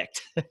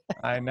perfect.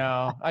 I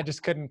know. I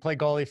just couldn't play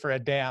goalie for a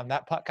damn.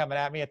 That puck coming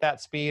at me at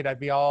that speed, I'd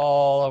be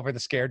all over the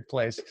scared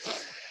place.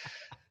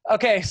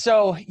 Okay,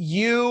 so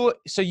you've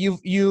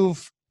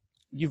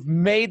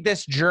made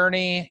this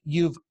journey.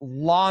 You've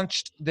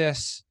launched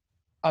this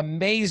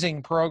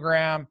amazing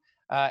program.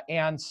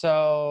 And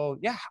so,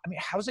 yeah, I mean,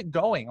 how's it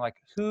going? Like,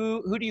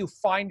 who do you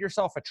find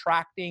yourself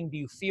attracting? Do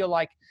you feel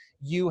like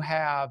you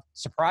have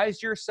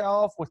surprised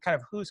yourself with kind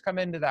of who's come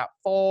into that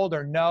fold,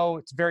 or no,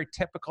 it's very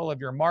typical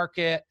of your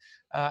market?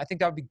 I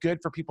think that would be good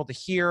for people to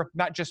hear,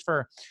 not just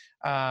for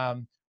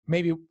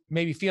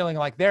maybe feeling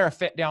like they're a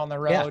fit down the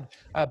road,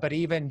 but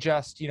even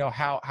just,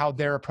 how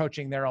they're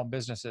approaching their own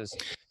businesses.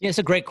 Yeah, it's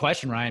a great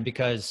question, Ryan,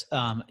 because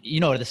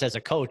this as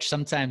a coach,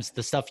 sometimes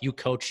the stuff you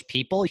coach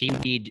people, you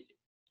need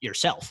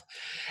yourself.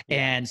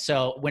 And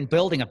so when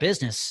building a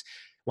business,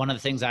 one of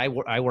the things I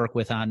work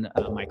with on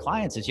my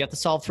clients is you have to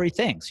solve three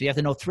things. You have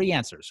to know three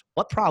answers.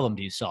 What problem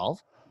do you solve?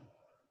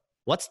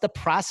 What's the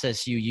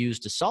process you use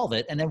to solve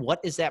it? And then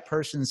what is that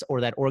person's or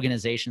that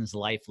organization's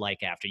life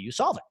like after you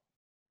solve it?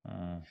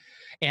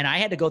 And I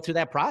had to go through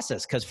that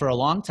process because for a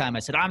long time I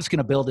said, I'm just going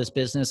to build this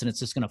business and it's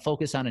just going to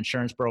focus on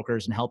insurance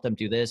brokers and help them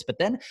do this. But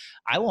then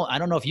I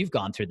don't know if you've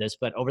gone through this,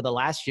 but over the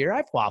last year,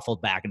 I've waffled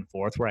back and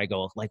forth where I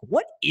go like,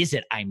 what is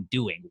it I'm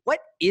doing? What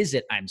is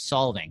it I'm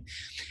solving?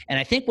 And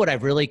I think what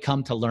I've really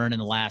come to learn in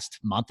the last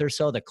month or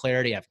so, the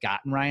clarity I've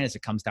gotten, Ryan, is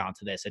it comes down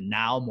to this. And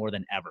now more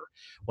than ever,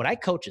 what I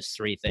coach is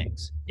three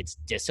things. It's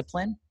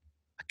discipline,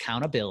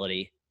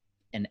 accountability,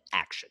 and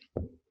action.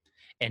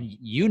 And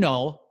you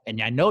know,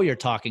 and I know you're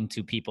talking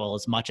to people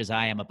as much as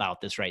I am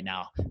about this right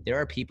now. There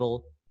are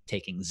people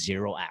taking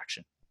zero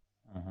action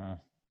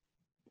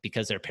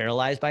because they're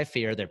paralyzed by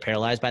fear. They're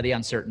paralyzed by the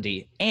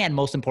uncertainty. And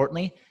most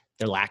importantly,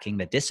 they're lacking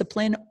the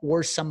discipline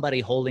or somebody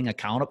holding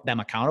them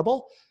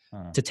accountable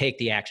to take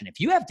the action. If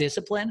you have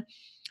discipline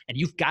and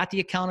you've got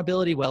the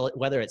accountability, well,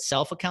 whether it's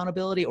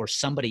self-accountability or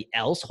somebody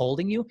else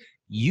holding you,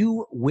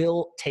 you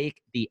will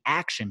take the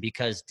action,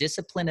 because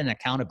discipline and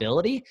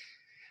accountability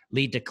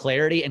lead to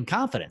clarity and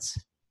confidence.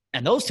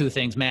 And those two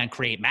things, man,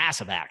 create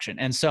massive action.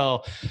 And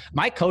so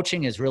my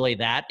coaching is really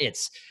that.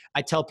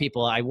 I tell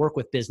people I work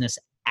with business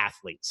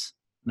athletes,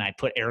 and I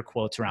put air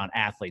quotes around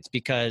athletes,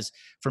 because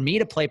for me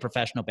to play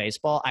professional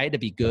baseball, I had to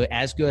be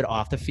as good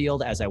off the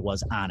field as I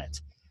was on it.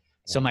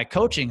 So my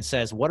coaching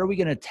says, what are we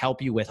going to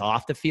help you with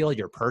off the field,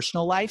 your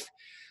personal life,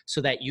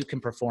 so that you can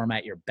perform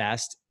at your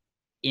best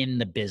in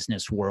the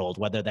business world,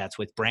 whether that's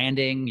with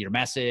branding, your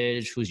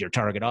message, who's your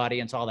target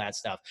audience, all that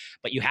stuff.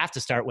 But you have to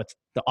start with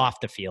the off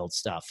the field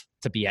stuff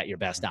to be at your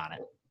best on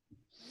it.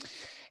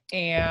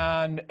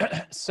 And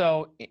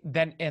so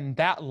then in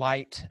that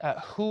light,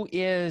 who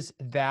is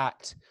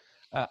that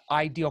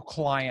ideal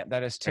client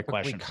that is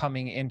typically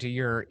coming into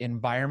your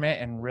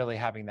environment and really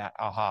having that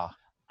aha?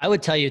 I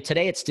would tell you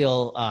today it's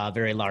still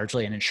very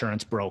largely an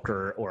insurance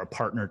broker or a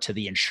partner to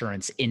the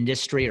insurance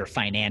industry or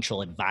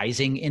financial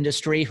advising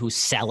industry who's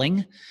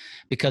selling,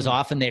 because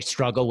often they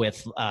struggle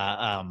with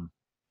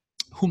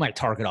who my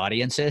target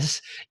audience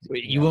is.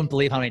 You wouldn't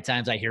believe how many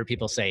times I hear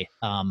people say,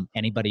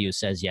 anybody who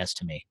says yes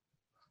to me.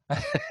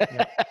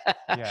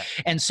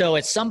 And so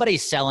it's somebody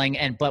selling.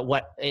 But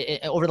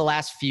over the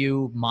last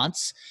few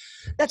months,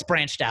 that's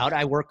branched out.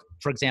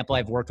 For example,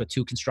 I've worked with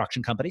 2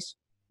 construction companies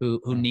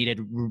who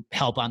needed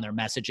help on their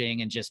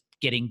messaging and just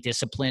getting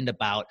disciplined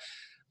about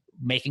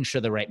making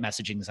sure the right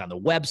messaging is on the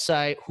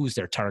website, who's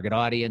their target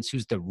audience,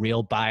 who's the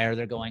real buyer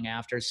they're going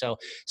after. So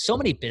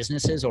many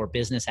businesses or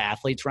business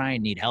athletes,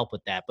 Ryan, need help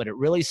with that. But it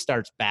really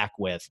starts back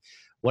with,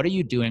 what are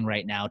you doing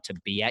right now to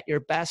be at your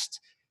best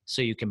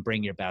so you can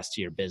bring your best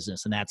to your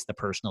business? And that's the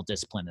personal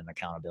discipline and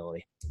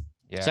accountability.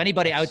 So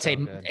anybody, I would say,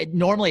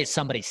 normally it's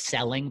somebody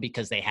selling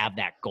because they have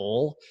that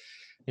goal,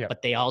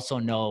 but they also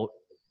know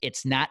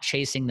it's not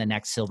chasing the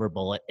next silver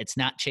bullet. It's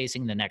not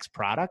chasing the next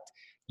product.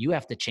 You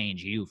have to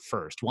change you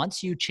first.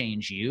 Once you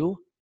change you,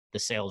 the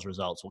sales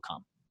results will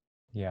come.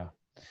 Yeah.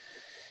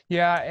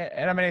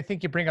 And I mean, I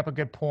think you bring up a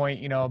good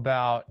point,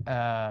 about,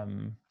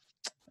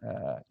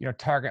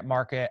 target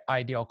market,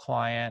 ideal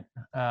client.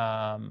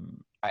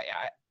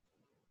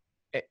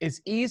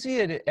 As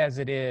easy as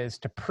it is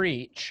to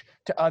preach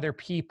to other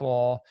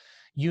people,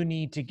 you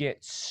need to get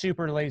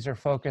super laser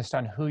focused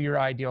on who your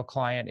ideal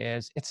client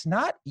is. It's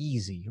not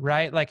easy,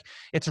 right? Like,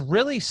 it's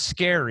really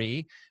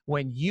scary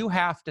when you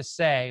have to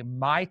say,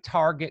 my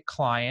target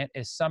client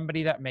is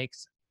somebody that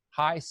makes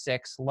high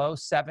 6, low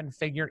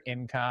 7-figure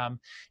income,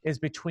 is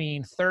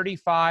between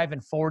 35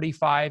 and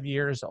 45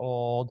 years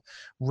old,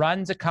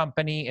 runs a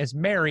company, is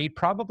married,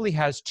 probably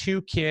has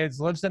 2 kids,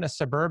 lives in a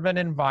suburban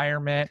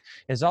environment,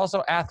 is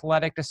also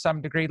athletic to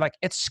some degree. Like,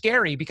 it's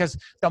scary, because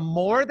the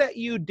more that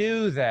you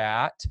do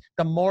that,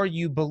 the more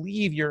you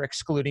believe you're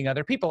excluding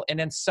other people. And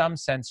in some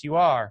sense you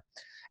are.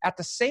 At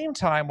the same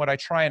time, what I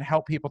try and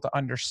help people to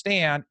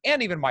understand,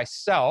 and even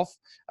myself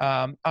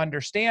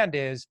understand,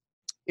 is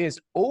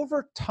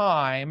over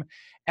time,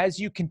 as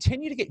you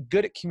continue to get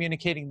good at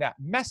communicating that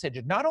message,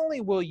 not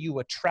only will you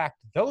attract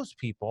those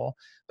people,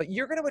 but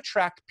you're going to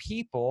attract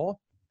people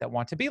that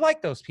want to be like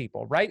those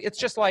people, right? It's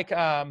just like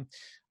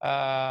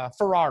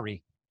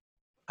Ferrari.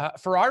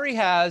 Ferrari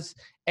has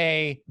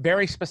a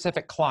very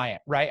specific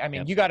client, right? I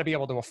mean, you got to be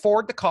able to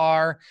afford the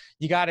car.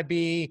 You got to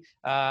be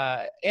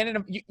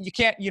you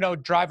can't,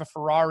 drive a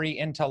Ferrari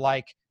into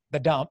like the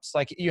dumps.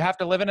 Like, you have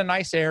to live in a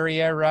nice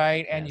area,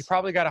 right? And you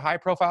probably got a high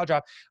profile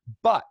job.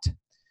 But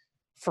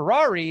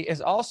Ferrari is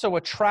also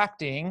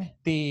attracting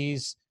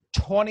these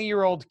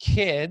 20-year-old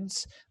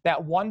kids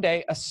that one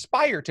day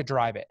aspire to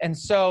drive it. And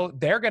so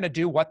they're going to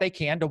do what they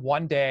can to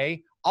one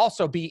day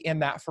also be in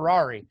that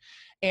Ferrari.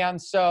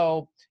 And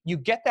so you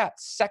get that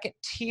second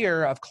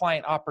tier of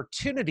client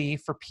opportunity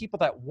for people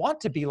that want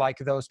to be like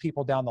those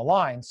people down the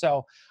line.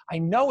 So I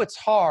know it's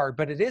hard,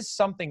 but it is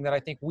something that I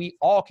think we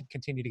all can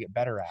continue to get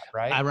better at,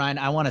 right? Ryan,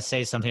 I want to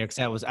say something,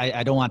 because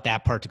I don't want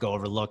that part to go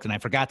overlooked. And I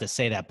forgot to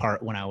say that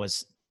part when I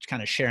was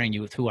kind of sharing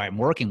you with who I'm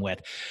working with.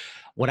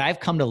 What I've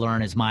come to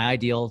learn is my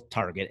ideal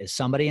target is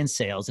somebody in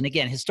sales. And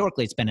again,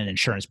 historically, it's been an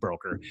insurance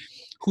broker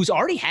who's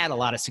already had a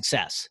lot of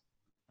success.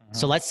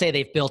 So let's say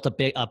they've built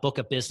a book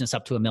of business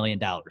up to $1 million.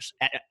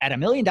 At $1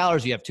 million,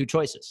 you have 2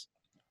 choices.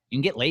 You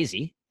can get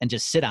lazy and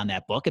just sit on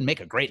that book and make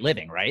a great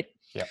living, right?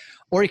 Yep.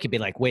 Or you could be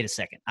like, wait a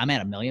second, I'm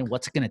at $1 million.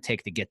 What's it going to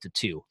take to get to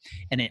 2?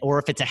 Or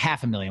if it's a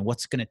 $500,000,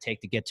 what's it going to take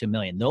to get to $1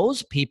 million?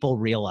 Those people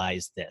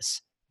realize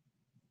this.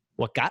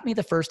 What got me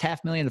the first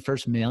 $500,000, the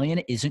first $1 million,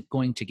 isn't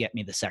going to get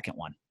me the second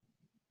one.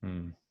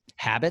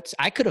 Habits.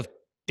 I could have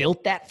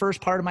built that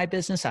first part of my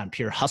business on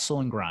pure hustle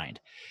and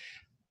grind.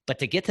 But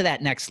to get to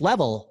that next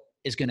level,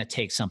 is going to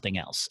take something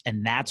else.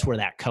 And that's where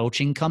that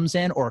coaching comes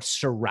in, or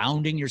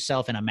surrounding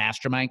yourself in a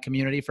mastermind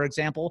community, for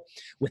example,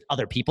 with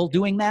other people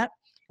doing that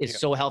is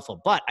so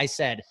helpful. But I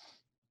said,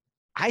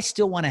 I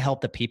still want to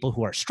help the people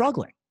who are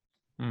struggling.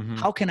 Mm-hmm.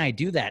 How can I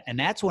do that? And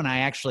that's when I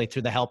actually,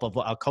 through the help of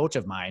a coach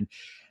of mine,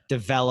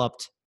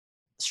 developed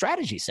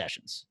strategy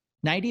sessions,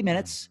 90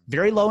 minutes,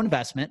 very low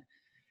investment,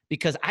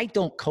 because I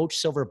don't coach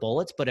silver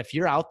bullets. But if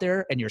you're out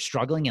there and you're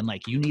struggling and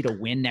like you need a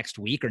win next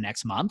week or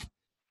next month,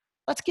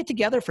 let's get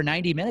together for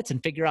 90 minutes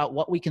and figure out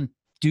what we can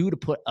do to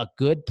put a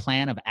good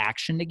plan of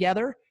action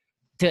together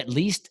to at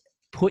least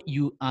put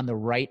you on the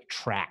right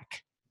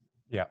track.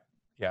 Yeah.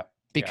 Yeah.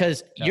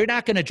 Because you're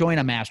not going to join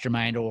a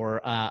mastermind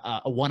or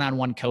a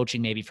one-on-one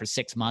coaching maybe for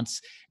 6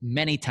 months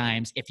many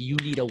times if you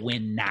need a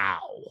win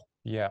now.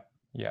 Yeah.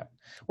 Yeah.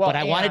 Well, but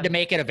I wanted to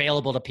make it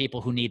available to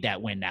people who need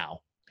that win now.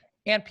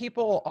 And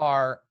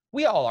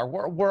we all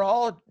are, we're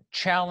all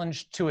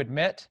challenged to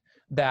admit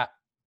that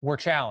we're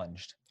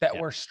challenged, that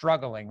we're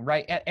struggling,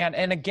 right?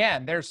 And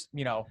again, there's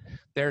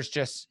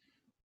just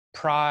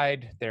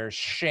pride, there's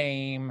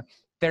shame,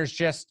 there's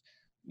just,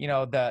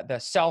 the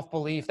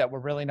self-belief that we're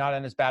really not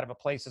in as bad of a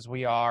place as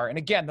we are. And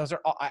again, those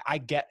are, I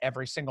get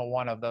every single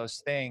one of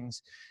those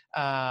things.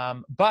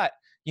 But,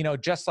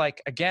 just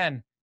like,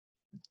 again,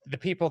 the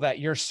people that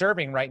you're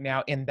serving right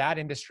now in that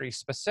industry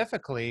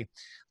specifically,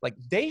 like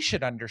they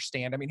should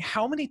understand. I mean,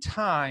 how many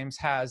times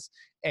has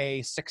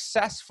a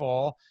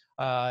successful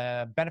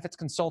benefits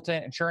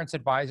consultant, insurance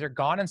advisor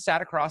gone and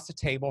sat across the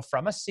table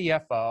from a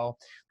CFO?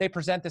 They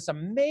present this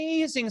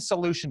amazing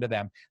solution to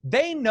them.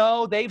 They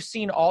know, they've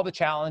seen all the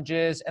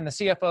challenges, and the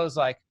CFO's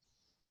like,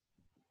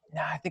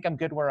 nah, I think I'm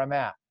good where I'm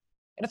at.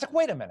 And it's like,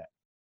 wait a minute.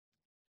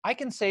 I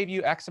can save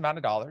you X amount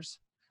of dollars.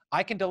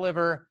 I can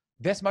deliver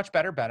this much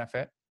better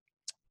benefit.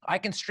 I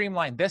can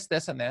streamline this,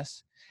 this, and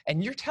this.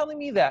 And you're telling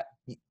me that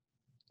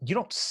you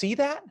don't see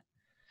that?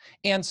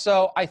 And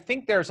so I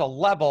think there's a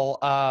level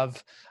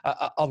of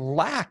a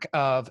lack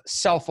of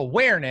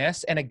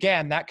self-awareness. And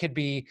again, that could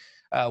be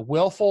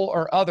willful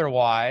or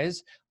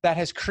otherwise, that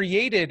has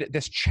created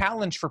this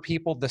challenge for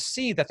people to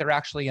see that they're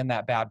actually in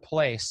that bad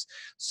place.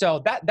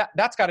 So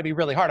that's got to be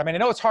really hard. I mean, I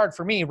know it's hard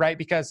for me, right?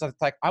 Because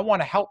it's like, I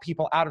want to help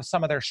people out of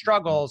some of their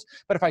struggles.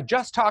 But if I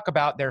just talk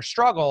about their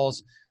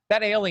struggles,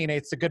 that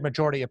alienates the good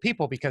majority of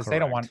people because they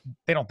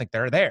don't think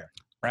they're there.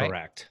 Right?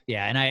 Correct.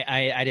 Yeah. And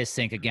I just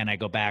think, again, I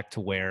go back to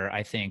where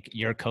I think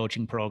your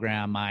coaching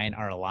program, mine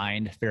are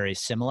aligned, very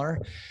similar.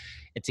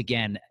 It's,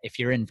 again, if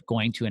you're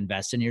going to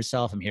invest in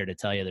yourself, I'm here to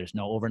tell you there's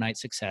no overnight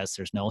success.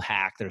 There's no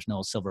hack. There's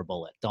no silver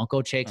bullet. Don't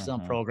go chase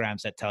some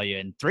programs that tell you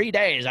in 3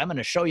 days, I'm going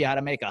to show you how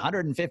to make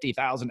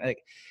 150,000.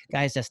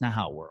 Guys, that's not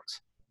how it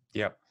works.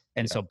 Yep.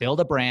 And so build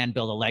a brand,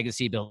 build a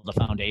legacy, build a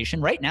foundation.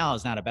 Right now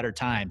is not a better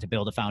time to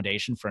build a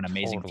foundation for an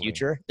amazing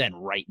future than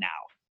right now.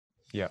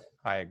 Yeah,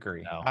 I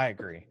agree. I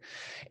agree.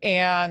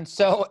 And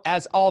so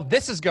as all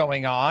this is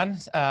going on,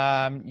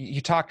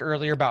 you talked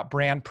earlier about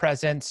brand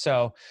presence.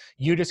 So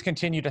you just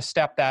continue to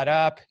step that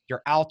up.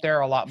 You're out there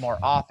a lot more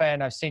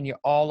often. I've seen you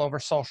all over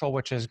social,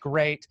 which is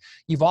great.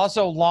 You've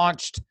also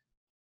launched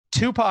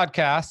 2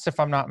 podcasts, if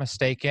I'm not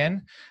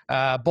mistaken,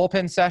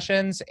 Bullpen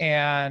Sessions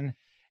and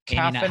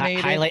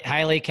caffeinated,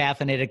 highly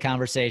caffeinated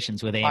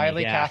conversations with Amy.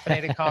 Highly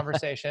caffeinated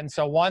conversations.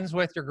 So one's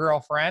with your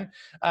girlfriend.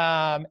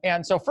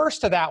 And so first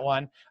to that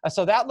one.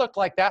 So that looked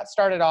like that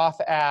started off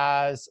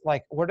as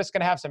like, we're just going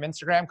to have some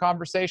Instagram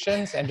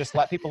conversations and just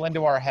let people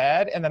into our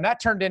head. And then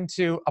that turned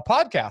into a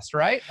podcast,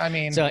 right? I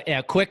mean. So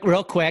yeah,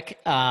 real quick.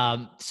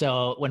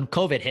 So when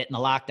COVID hit and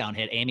the lockdown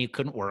hit, Amy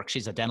couldn't work.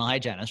 She's a dental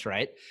hygienist,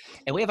 right?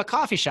 And we have a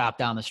coffee shop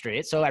down the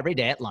street. So every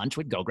day at lunch,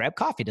 we'd go grab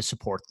coffee to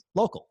support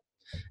local.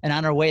 And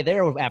on our way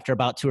there, after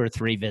about 2 or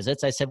 3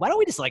 visits, I said, why don't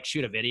we just like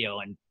shoot a video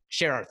and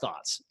share our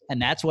thoughts? And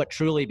that's what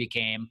truly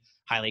became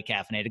highly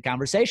caffeinated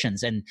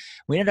conversations. And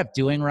we ended up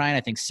doing, Ryan,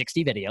 I think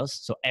 60 videos.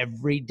 So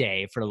every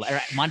day for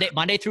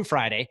Monday through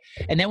Friday.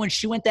 And then when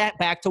she went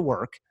back to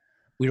work,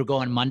 we were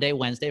going Monday,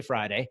 Wednesday,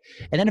 Friday.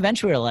 And then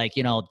eventually we were like,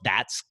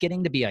 that's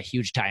getting to be a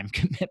huge time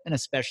commitment,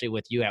 especially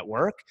with you at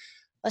work.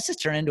 Let's just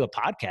turn it into a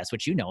podcast,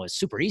 which is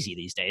super easy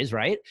these days,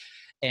 right?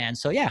 And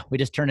so, yeah, we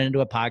just turned it into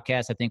a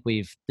podcast. I think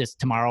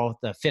tomorrow,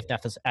 the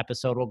 5th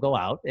episode will go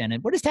out,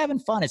 and we're just having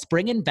fun. It's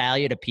bringing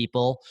value to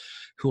people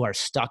who are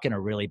stuck in a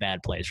really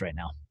bad place right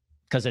now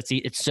because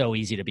it's so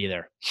easy to be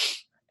there.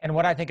 And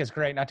what I think is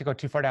great, not to go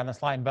too far down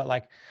this line, but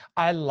like,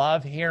 I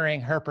love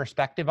hearing her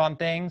perspective on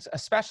things,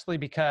 especially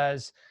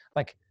because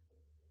like,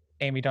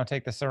 Amy, don't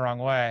take this the wrong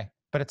way,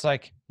 but it's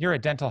like, you're a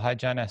dental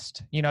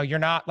hygienist. You're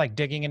not like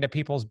digging into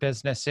people's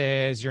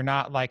businesses. You're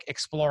not like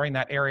exploring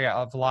that area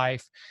of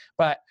life,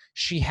 but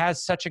she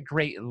has such a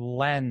great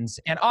lens.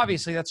 And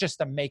obviously that's just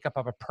the makeup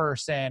of a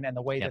person and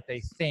the way that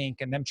they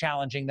think and them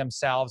challenging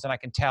themselves. And I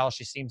can tell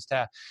she seems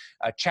to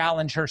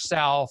challenge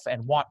herself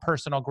and want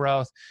personal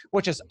growth,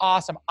 which is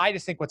awesome. I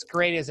just think what's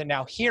great is, and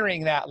now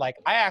hearing that, like,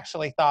 I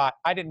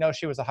didn't know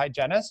she was a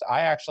hygienist.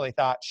 I actually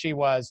thought she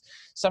was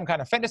some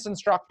kind of fitness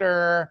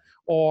instructor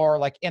or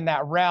like in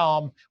that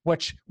realm,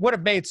 which would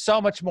have made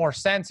so much more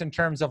sense in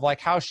terms of like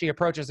how she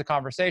approaches the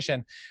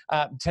conversation,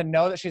 to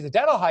know that she's a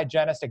dental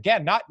hygienist.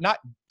 Again, not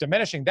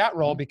diminishing that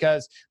role,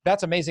 because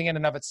that's amazing in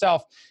and of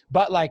itself,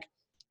 but like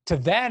to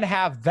then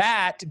have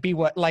that be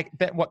what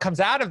comes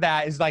out of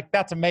that is like,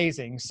 that's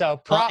amazing. So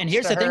props and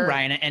here's to the thing, her.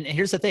 Ryan, and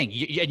here's the thing.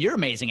 You're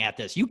amazing at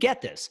this. You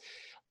get this.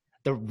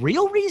 The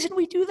real reason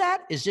we do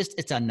that is just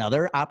it's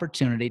another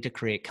opportunity to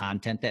create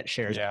content that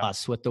shares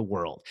us with the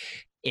world.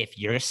 If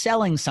you're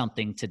selling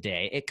something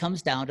today, it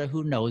comes down to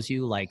who knows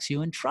you, likes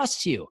you, and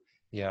trusts you.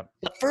 Yeah.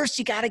 But first,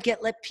 you got to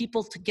let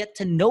people to get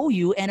to know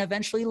you and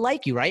eventually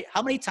like you, right?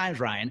 How many times,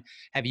 Ryan,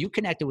 have you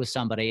connected with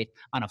somebody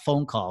on a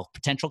phone call,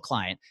 potential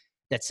client,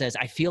 that says,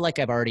 I feel like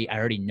I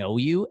already know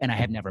you and I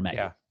have never met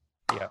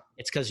you? Yeah.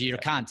 It's because of your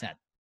content.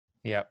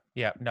 Yeah.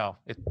 No,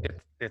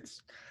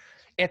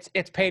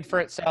 it's paid for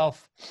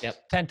itself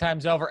 10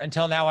 times over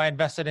until now. I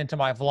invested into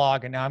my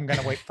vlog and now I'm going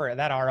to wait for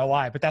that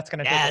ROI, but that's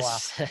going to take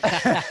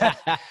a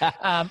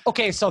while.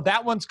 Okay. So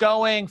that one's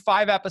going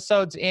 5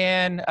 episodes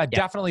in,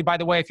 definitely, by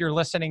the way, if you're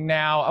listening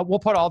now, we'll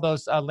put all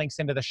those links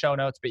into the show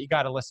notes, but you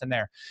got to listen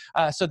there.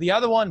 So the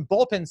other one,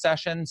 bullpen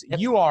sessions,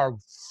 you are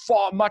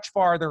much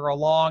farther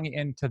along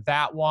into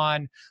that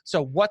one.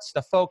 So what's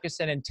the focus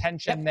and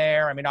intention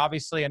there? I mean,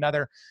 obviously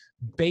another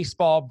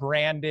baseball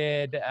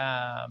branded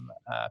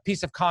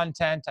piece of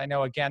content. I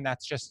know, again,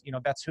 that's just,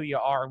 that's who you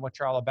are and what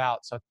you're all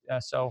about.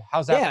 So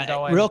how's that been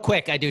going? Real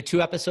quick, I do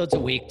 2 episodes a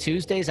week.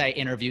 Tuesdays, I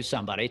interview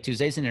somebody.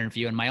 Tuesday's an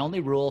interview. And my only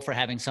rule for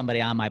having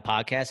somebody on my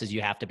podcast is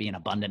you have to be an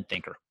abundant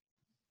thinker.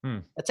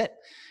 That's it.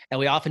 And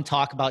we often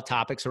talk about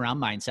topics around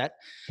mindset.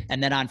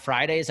 And then on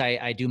Fridays,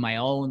 I do my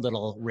own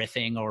little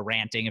riffing or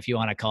ranting, if you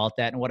want to call it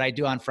that. And what I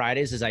do on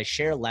Fridays is I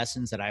share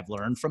lessons that I've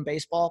learned from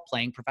baseball,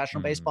 playing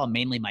professional baseball,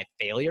 mainly my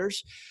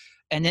failures,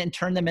 and then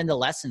turn them into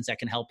lessons that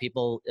can help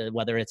people,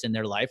 whether it's in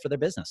their life or their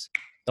business.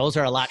 Those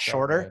are a lot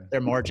shorter. Good.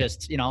 They're more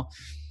just,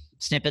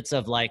 snippets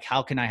of like,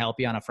 how can I help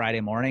you on a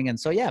Friday morning? And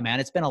so, yeah, man,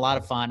 it's been a lot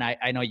of fun.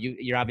 I know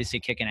you're obviously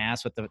kicking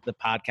ass with the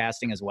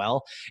podcasting as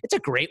well. It's a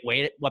great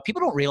way what people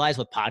don't realize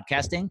with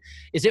podcasting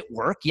is it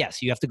work.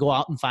 Yes, you have to go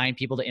out and find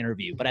people to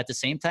interview. But at the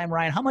same time,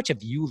 Ryan, how much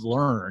have you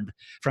learned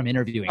from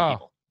interviewing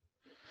people?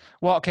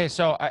 Well, okay.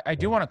 So I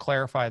do want to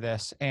clarify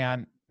this,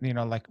 and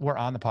like we're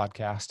on the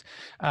podcast.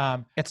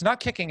 It's not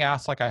kicking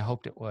ass like I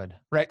hoped it would.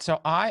 Right. So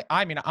I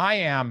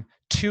am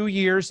 2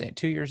 years in.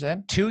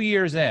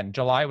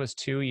 July was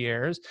 2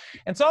 years.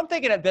 And so I'm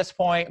thinking at this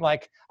point,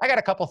 like I got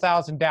a couple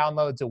thousand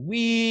downloads a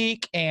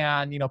week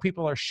and,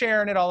 people are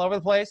sharing it all over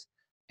the place.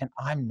 And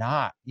I'm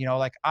not,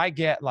 like I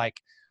get like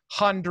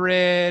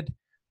 100,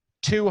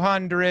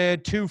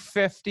 200,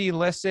 250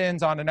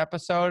 listens on an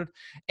episode.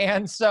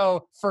 And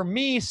so for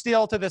me,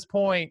 still to this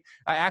point,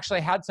 I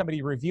actually had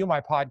somebody review my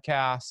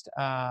podcast,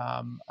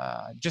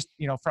 just,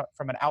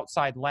 from an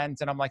outside lens.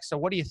 And I'm like, so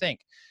what do you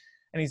think?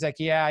 And he's like,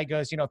 yeah, he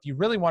goes, if you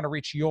really want to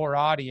reach your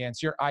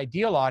audience, your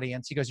ideal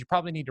audience, he goes, you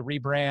probably need to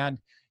rebrand.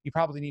 You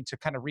probably need to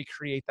kind of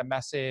recreate the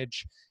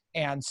message.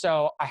 And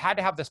so I had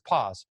to have this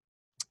pause.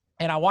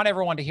 And I want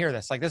everyone to hear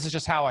this. Like, this is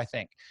just how I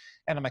think.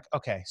 And I'm like,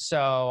 okay,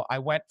 so I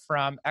went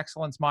from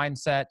excellence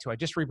mindset to I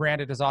just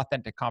rebranded as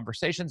authentic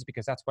conversations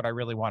because that's what I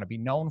really want to be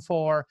known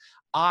for.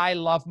 I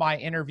love my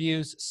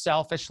interviews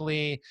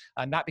selfishly,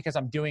 not because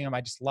I'm doing them.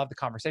 I just love the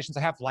conversations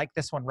I have, like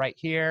this one right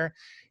here.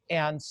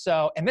 And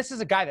so, and this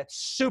is a guy that's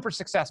super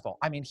successful.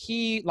 I mean,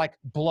 he like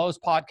blows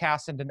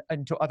podcasts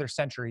into other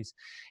centuries.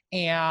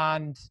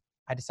 And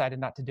I decided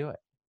not to do it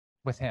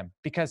with him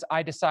because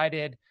I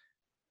decided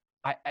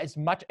I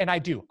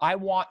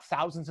want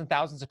thousands and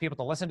thousands of people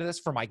to listen to this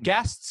for my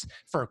guests,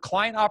 for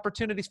client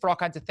opportunities, for all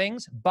kinds of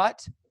things.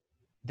 But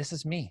this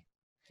is me.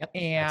 Yep.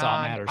 And that's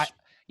all matters.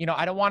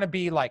 I don't want to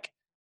be like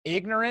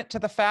ignorant to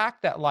the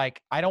fact that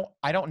like, I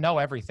don't know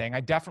everything.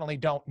 I definitely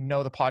don't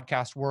know the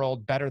podcast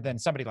world better than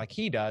somebody like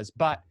he does,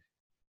 but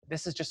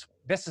this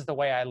is the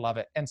way I love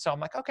it. And so I'm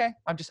like, okay,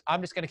 I'm just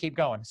going to keep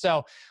going.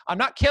 So I'm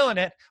not killing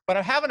it, but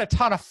I'm having a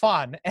ton of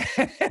fun.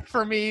 And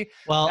for me,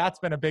 that's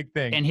been a big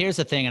thing. And here's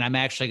the thing, and I'm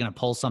actually going to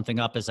pull something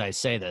up as I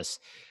say this.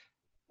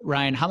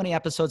 Ryan, how many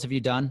episodes have you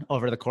done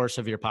over the course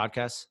of your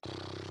podcast?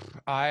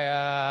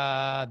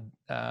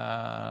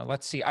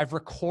 Let's see. I've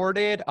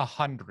recorded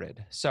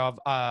 100. So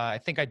I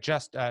think I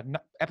just,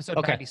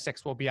 episode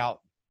 96 will be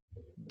out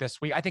this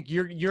week. I think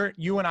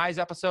you and I's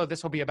episode,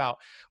 this will be about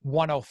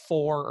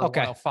 104 or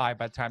 105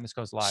 by the time this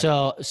goes live.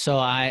 So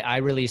I'll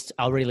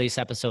release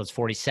episodes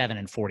 47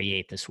 and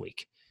 48 this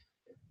week.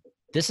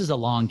 This is a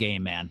long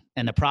game, man.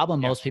 And the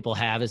problem most people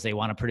have is they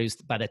want to produce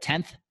by the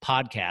 10th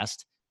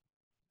podcast,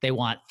 they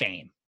want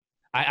fame.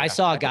 I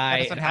saw a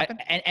guy,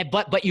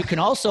 but you can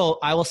also,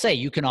 I will say,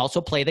 you can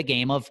also play the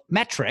game of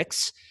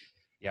metrics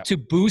to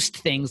boost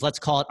things. Let's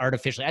call it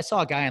artificially. I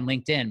saw a guy on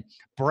LinkedIn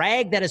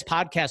brag that his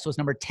podcast was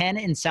number 10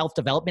 in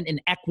self-development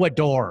in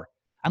Ecuador.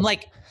 I'm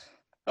like,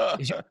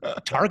 is your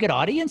target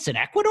audience in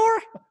Ecuador?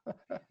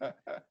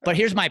 But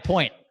here's my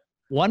point.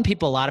 A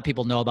lot of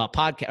people know about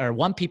podcast, or a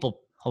lot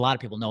of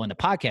people know in the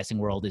podcasting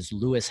world is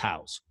Lewis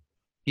Howes.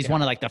 He's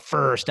one of like the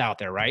first out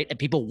there, right? And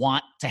people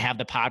want to have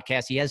the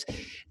podcast he has.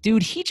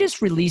 Dude, he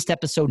just released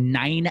episode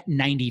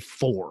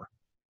 994.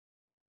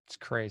 It's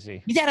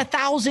crazy. He's at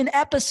 1,000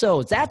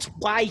 episodes. That's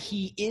why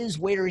he is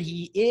where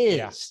he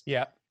is.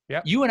 Yeah.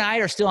 You and I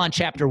are still on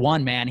chapter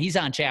 1, man. He's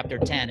on chapter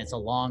 10. It's a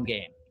long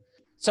game.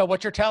 So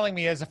what you're telling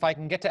me is if I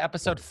can get to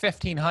episode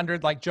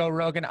 1,500 like Joe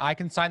Rogan, I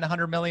can sign the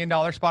 $100 million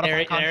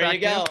Spotify contract. There you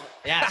go.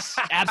 Yes,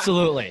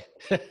 absolutely.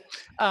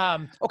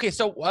 Okay,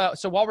 so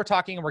while we're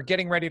talking and we're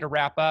getting ready to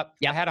wrap up,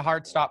 I had a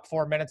hard stop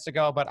 4 minutes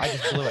ago, but I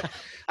just blew it.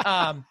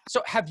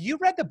 So have you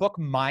read the book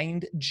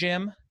Mind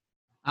Gym?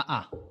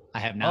 I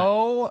have not.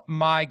 Oh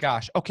my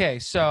gosh. Okay,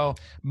 so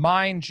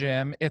Mind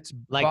Gym, it's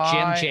like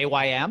by, Jim,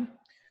 JYM?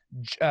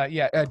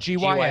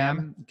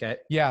 GYM. Okay.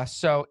 Yeah,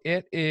 so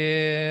it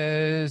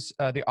is,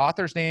 the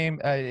author's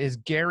name is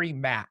Gary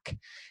Mack.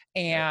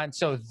 And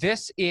so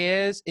this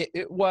is,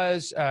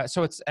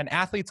 so it's an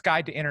athlete's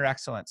guide to inner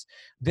excellence.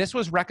 This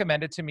was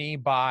recommended to me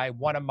by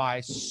one of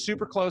my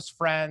super close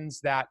friends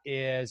that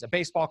is a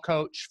baseball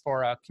coach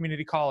for a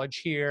community college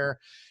here,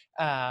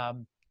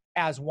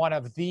 as one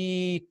of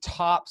the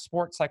top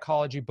sports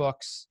psychology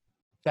books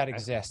that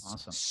exists.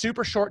 Awesome.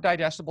 Super short,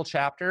 digestible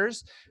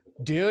chapters.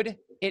 Dude,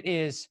 it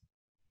is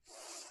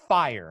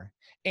fire.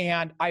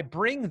 And I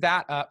bring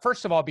that up,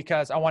 first of all,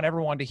 because I want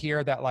everyone to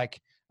hear that,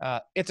 like,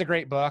 it's a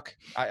great book.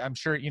 I'm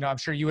sure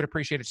you would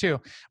appreciate it too.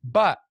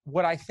 But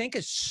what I think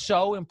is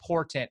so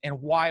important and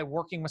why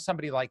working with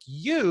somebody like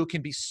you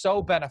can be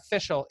so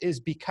beneficial is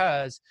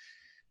because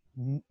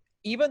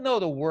even though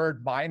the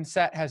word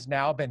mindset has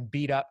now been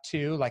beat up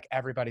too, like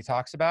everybody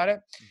talks about it,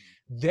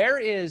 there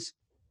is,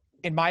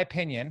 in my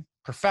opinion,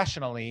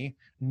 professionally,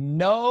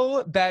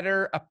 no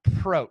better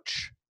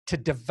approach to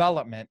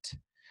development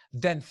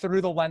than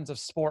through the lens of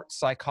sports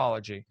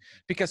psychology.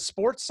 Because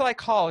sports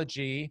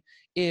psychology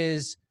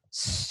is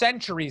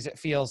centuries, it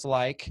feels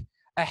like,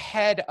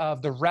 ahead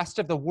of the rest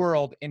of the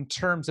world in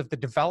terms of the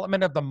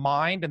development of the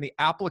mind and the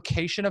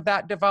application of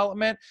that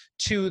development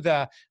to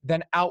the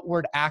then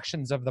outward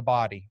actions of the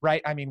body,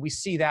 right? I mean, we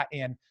see that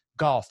in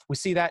golf. We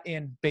see that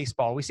in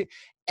baseball. We see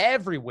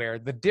everywhere.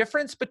 The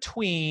difference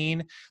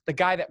between the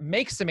guy that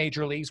makes the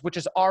major leagues, which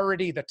is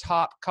already the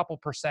top couple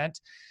percent,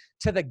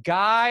 to the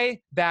guy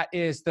that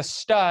is the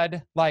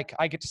stud, like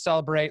I get to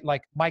celebrate,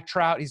 like Mike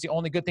Trout, he's the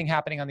only good thing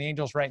happening on the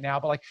Angels right now.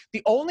 But like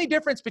the only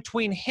difference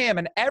between him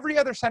and every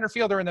other center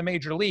fielder in the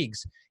major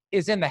leagues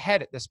is in the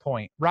head at this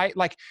point, right?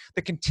 Like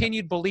the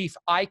continued belief,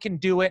 I can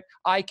do it,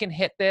 I can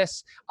hit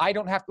this, I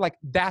don't have to, like,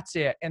 that's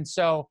it. And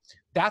so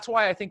that's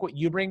why I think what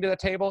you bring to the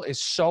table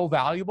is so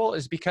valuable,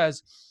 is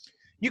because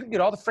you can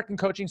get all the freaking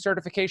coaching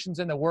certifications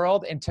in the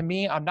world. And to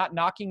me, I'm not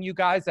knocking you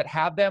guys that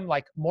have them,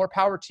 like, more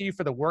power to you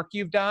for the work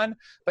you've done,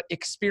 but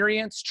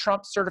experience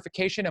trumps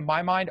certification in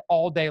my mind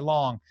all day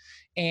long.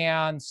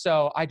 And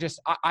so I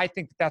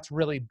think that's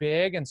really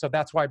big. And so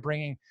that's why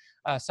bringing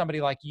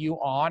somebody like you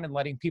on and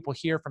letting people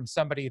hear from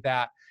somebody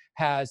that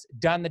has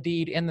done the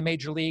deed in the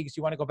major leagues.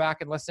 You want to go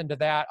back and listen to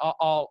that.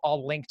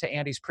 I'll link to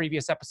Andy's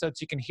previous episodes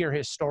so you can hear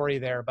his story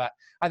there, but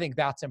I think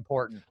that's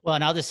important. Well,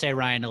 and I'll just say,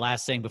 Ryan, the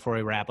last thing before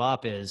we wrap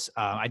up is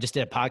I just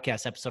did a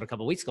podcast episode a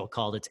couple of weeks ago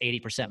called It's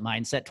 80%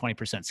 Mindset,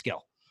 20%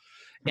 Skill.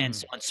 And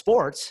so in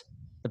sports,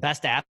 the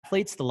best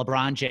athletes, the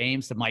LeBron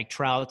James, the Mike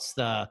Trouts,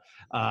 the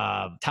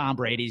Tom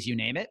Brady's, you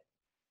name it.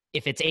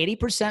 If it's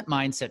 80%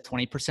 mindset,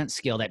 20%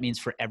 skill, that means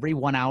for every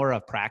 1 hour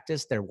of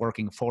practice, they're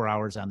working 4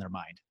 hours on their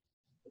mind.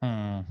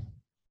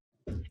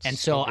 And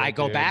so I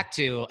go back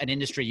to an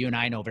industry you and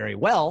I know very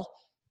well,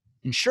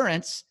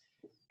 insurance.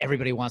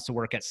 Everybody wants to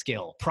work at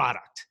skill,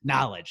 product,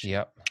 knowledge.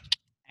 Yep.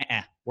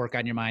 Work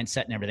on your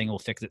mindset and everything will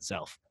fix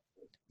itself.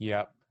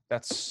 Yep.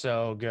 That's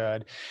so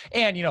good.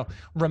 And,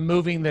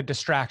 removing the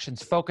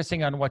distractions,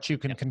 focusing on what you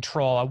can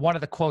control. One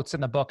of the quotes in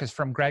the book is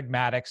from Greg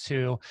Maddux,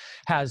 who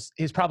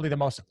is probably the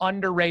most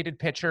underrated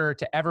pitcher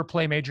to ever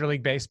play Major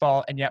League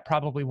Baseball, and yet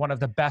probably one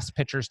of the best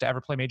pitchers to ever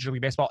play Major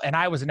League Baseball. And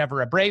I was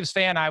never a Braves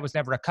fan. I was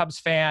never a Cubs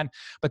fan,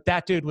 but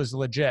that dude was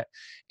legit.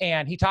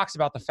 And he talks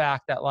about the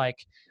fact that,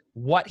 like,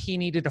 what he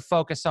needed to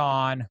focus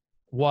on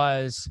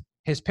was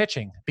his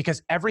pitching, because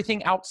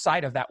everything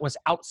outside of that was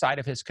outside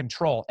of his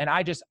control. And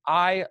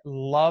I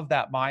love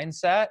that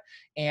mindset.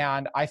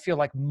 And I feel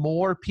like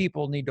more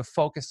people need to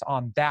focus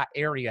on that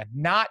area,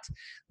 not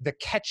the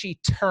catchy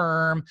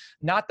term,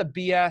 not the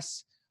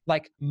BS,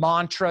 like,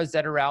 mantras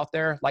that are out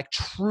there, like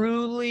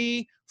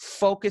truly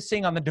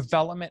focusing on the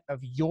development of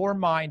your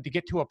mind to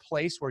get to a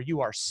place where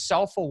you are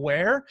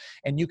self-aware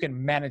and you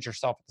can manage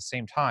yourself at the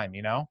same time,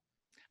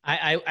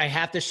 I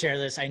have to share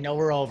this. I know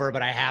we're over,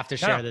 but I have to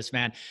share this,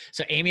 man.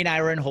 So Amy and I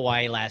were in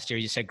Hawaii last year.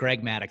 You said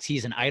Greg Maddux.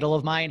 He's an idol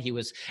of mine. He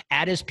was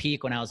at his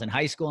peak when I was in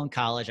high school and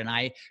college, and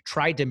I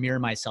tried to mirror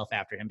myself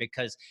after him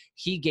because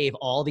he gave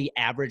all the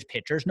average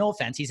pitchers, no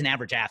offense, he's an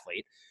average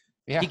athlete.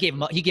 Yeah. He gave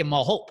them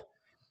all hope.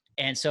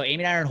 And so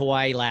Amy and I were in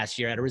Hawaii last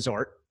year at a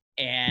resort,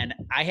 and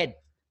I had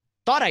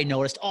thought I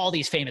noticed all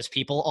these famous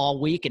people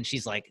all week. And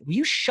she's like, will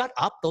you shut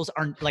up? Those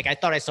aren't, like, I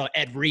thought I saw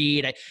Ed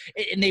Reed,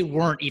 and they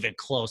weren't even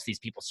close, these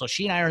people. So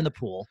she and I are in the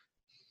pool,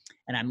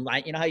 And I'm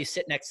like, you know how you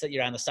sit next to,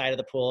 you're on the side of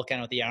the pool,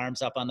 kind of with the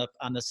arms up on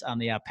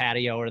the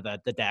patio or the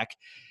deck.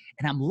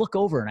 And I'm look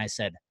over and I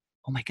said,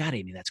 "Oh my God,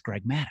 Amy, that's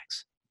Greg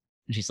Maddux."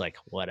 And she's like,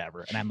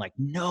 "Whatever." And I'm like,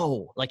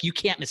 "No, like you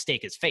can't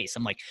mistake his face."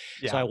 I'm like,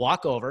 So I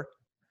walk over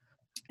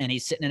and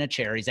he's sitting in a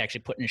chair. He's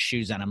actually putting his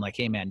shoes on. I'm like,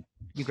 "Hey man,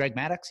 you Greg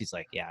Maddux?" He's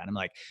like, "Yeah." And I'm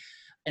like,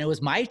 and it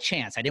was my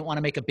chance. I didn't want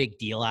to make a big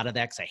deal out of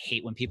that because I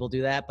hate when people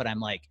do that. But I'm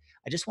like,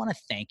 I just want to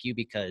thank you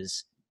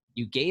because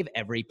you gave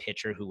every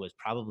pitcher who was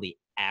probably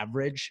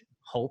average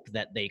hope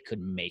that they could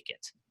make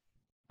it.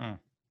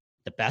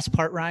 The best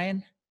part,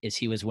 Ryan, is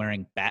he was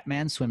wearing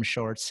Batman swim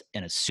shorts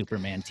and a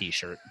Superman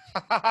t-shirt.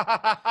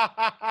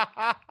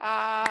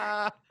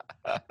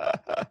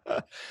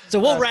 So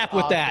we'll wrap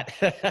with that.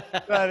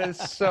 That is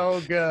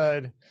so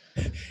good.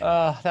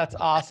 That's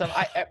awesome.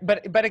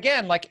 But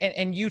again, like,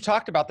 and you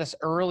talked about this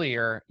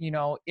earlier, you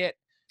know,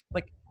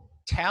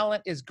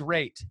 talent is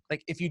great.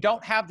 Like if you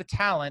don't have the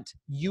talent,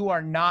 you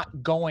are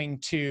not going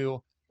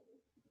to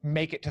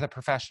make it to the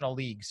professional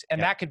leagues.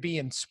 And that could be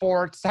in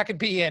sports, that could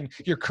be in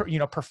your,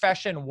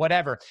 profession,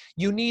 whatever.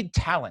 You need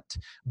talent,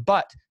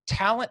 but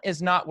talent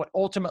is not what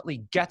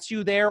ultimately gets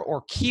you there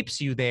or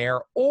keeps you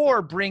there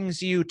or brings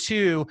you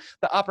to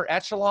the upper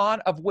echelon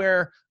of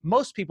where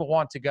most people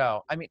want to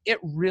go. I mean, it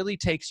really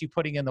takes you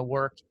putting in the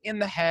work, in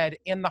the head,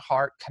 in the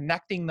heart,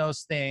 connecting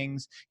those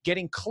things,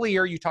 getting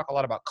clear. You talk a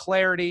lot about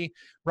clarity,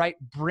 right?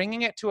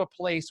 Bringing it to a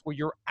place where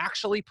you're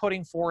actually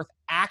putting forth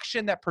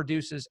action that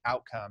produces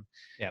outcome.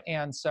 Yep.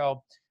 And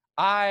so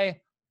I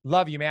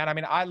love you, man. I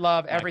mean, I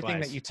love everything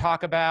that you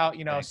talk about,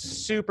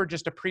 super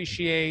just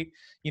appreciate,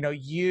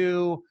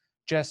 you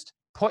just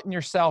putting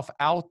yourself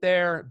out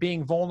there,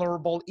 being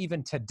vulnerable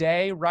even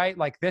today, right?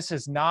 Like this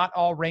is not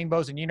all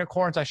rainbows and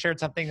unicorns. I shared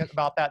something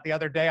about that the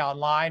other day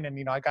online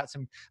and, I got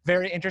some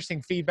very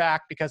interesting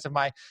feedback because of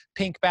my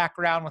pink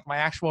background with my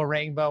actual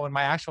rainbow and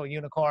my actual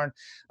unicorn,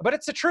 but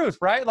it's the truth,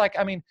 right? Like,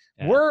 I mean,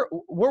 we're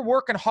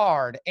working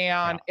hard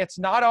and it's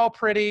not all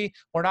pretty.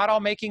 We're not all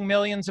making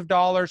millions of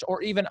dollars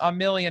or even $1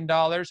 million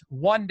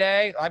one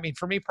day. I mean,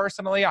 for me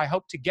personally, I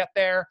hope to get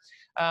there.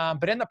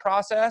 But in the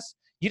process,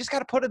 you just got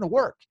to put in the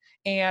work.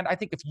 And I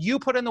think if you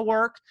put in the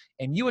work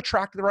and you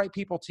attract the right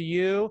people to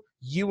you,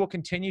 you will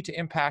continue to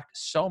impact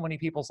so many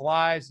people's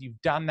lives. You've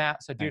done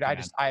that. So dude,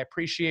 I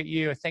appreciate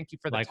you. Thank you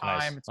for the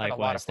time. It's been a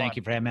lot of fun. Thank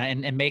you for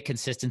having me. And make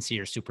consistency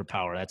your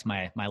superpower. That's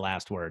my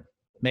last word.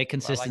 Make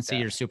consistency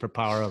your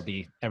superpower. It'll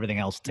be, everything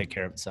else will take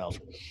care of itself.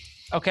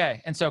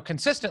 Okay. And so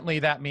consistently,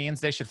 that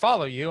means they should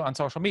follow you on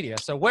social media.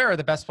 So where are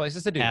the best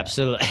places to do that?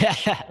 Absolutely.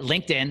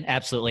 LinkedIn,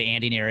 absolutely.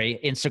 Andy Neary.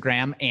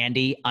 Instagram,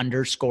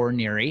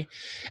 Andy_Neary.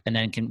 And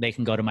then they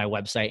can go to my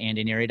website,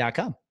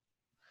 andyneary.com.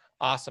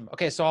 Awesome.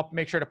 Okay. So I'll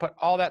make sure to put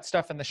all that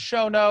stuff in the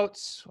show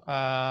notes.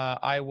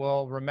 I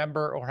will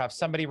remember or have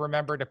somebody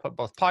remember to put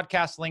both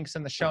podcast links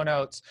in the show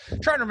notes.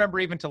 Try and remember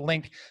even to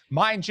link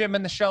Mind Gym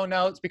in the show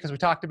notes because we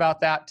talked about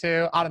that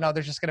too. I don't know.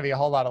 There's just going to be a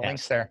whole lot of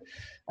links there.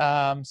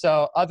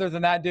 So other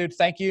than that, dude,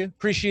 thank you.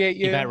 Appreciate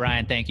you. You bet,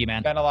 Ryan. Thank you, man.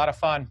 It's been a lot of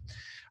fun.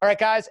 All right,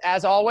 guys,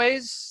 as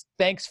always,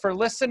 thanks for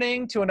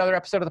listening to another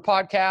episode of the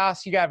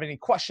podcast. You have any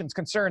questions,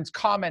 concerns,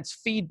 comments,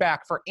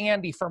 feedback for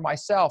Andy, for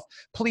myself,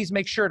 please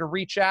make sure to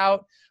reach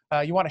out.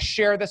 You want to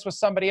share this with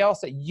somebody else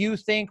that you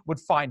think would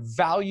find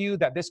value,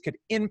 that this could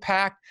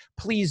impact,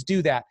 please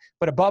do that.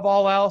 But above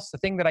all else, the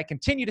thing that I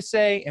continue to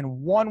say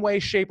in one way,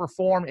 shape, or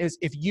form is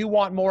if you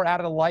want more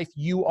out of the life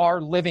you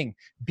are living,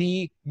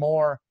 be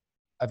more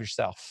of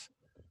yourself.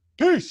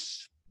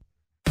 Peace.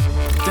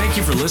 Thank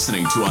you for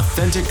listening to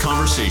Authentic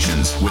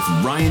Conversations with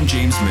Ryan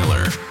James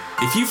Miller.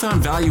 If you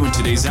found value in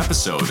today's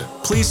episode,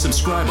 please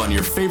subscribe on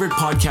your favorite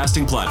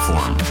podcasting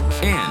platform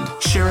and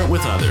share it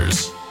with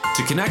others.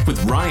 To connect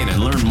with Ryan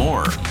and learn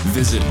more,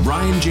 visit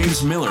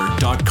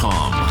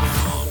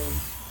ryanjamesmiller.com.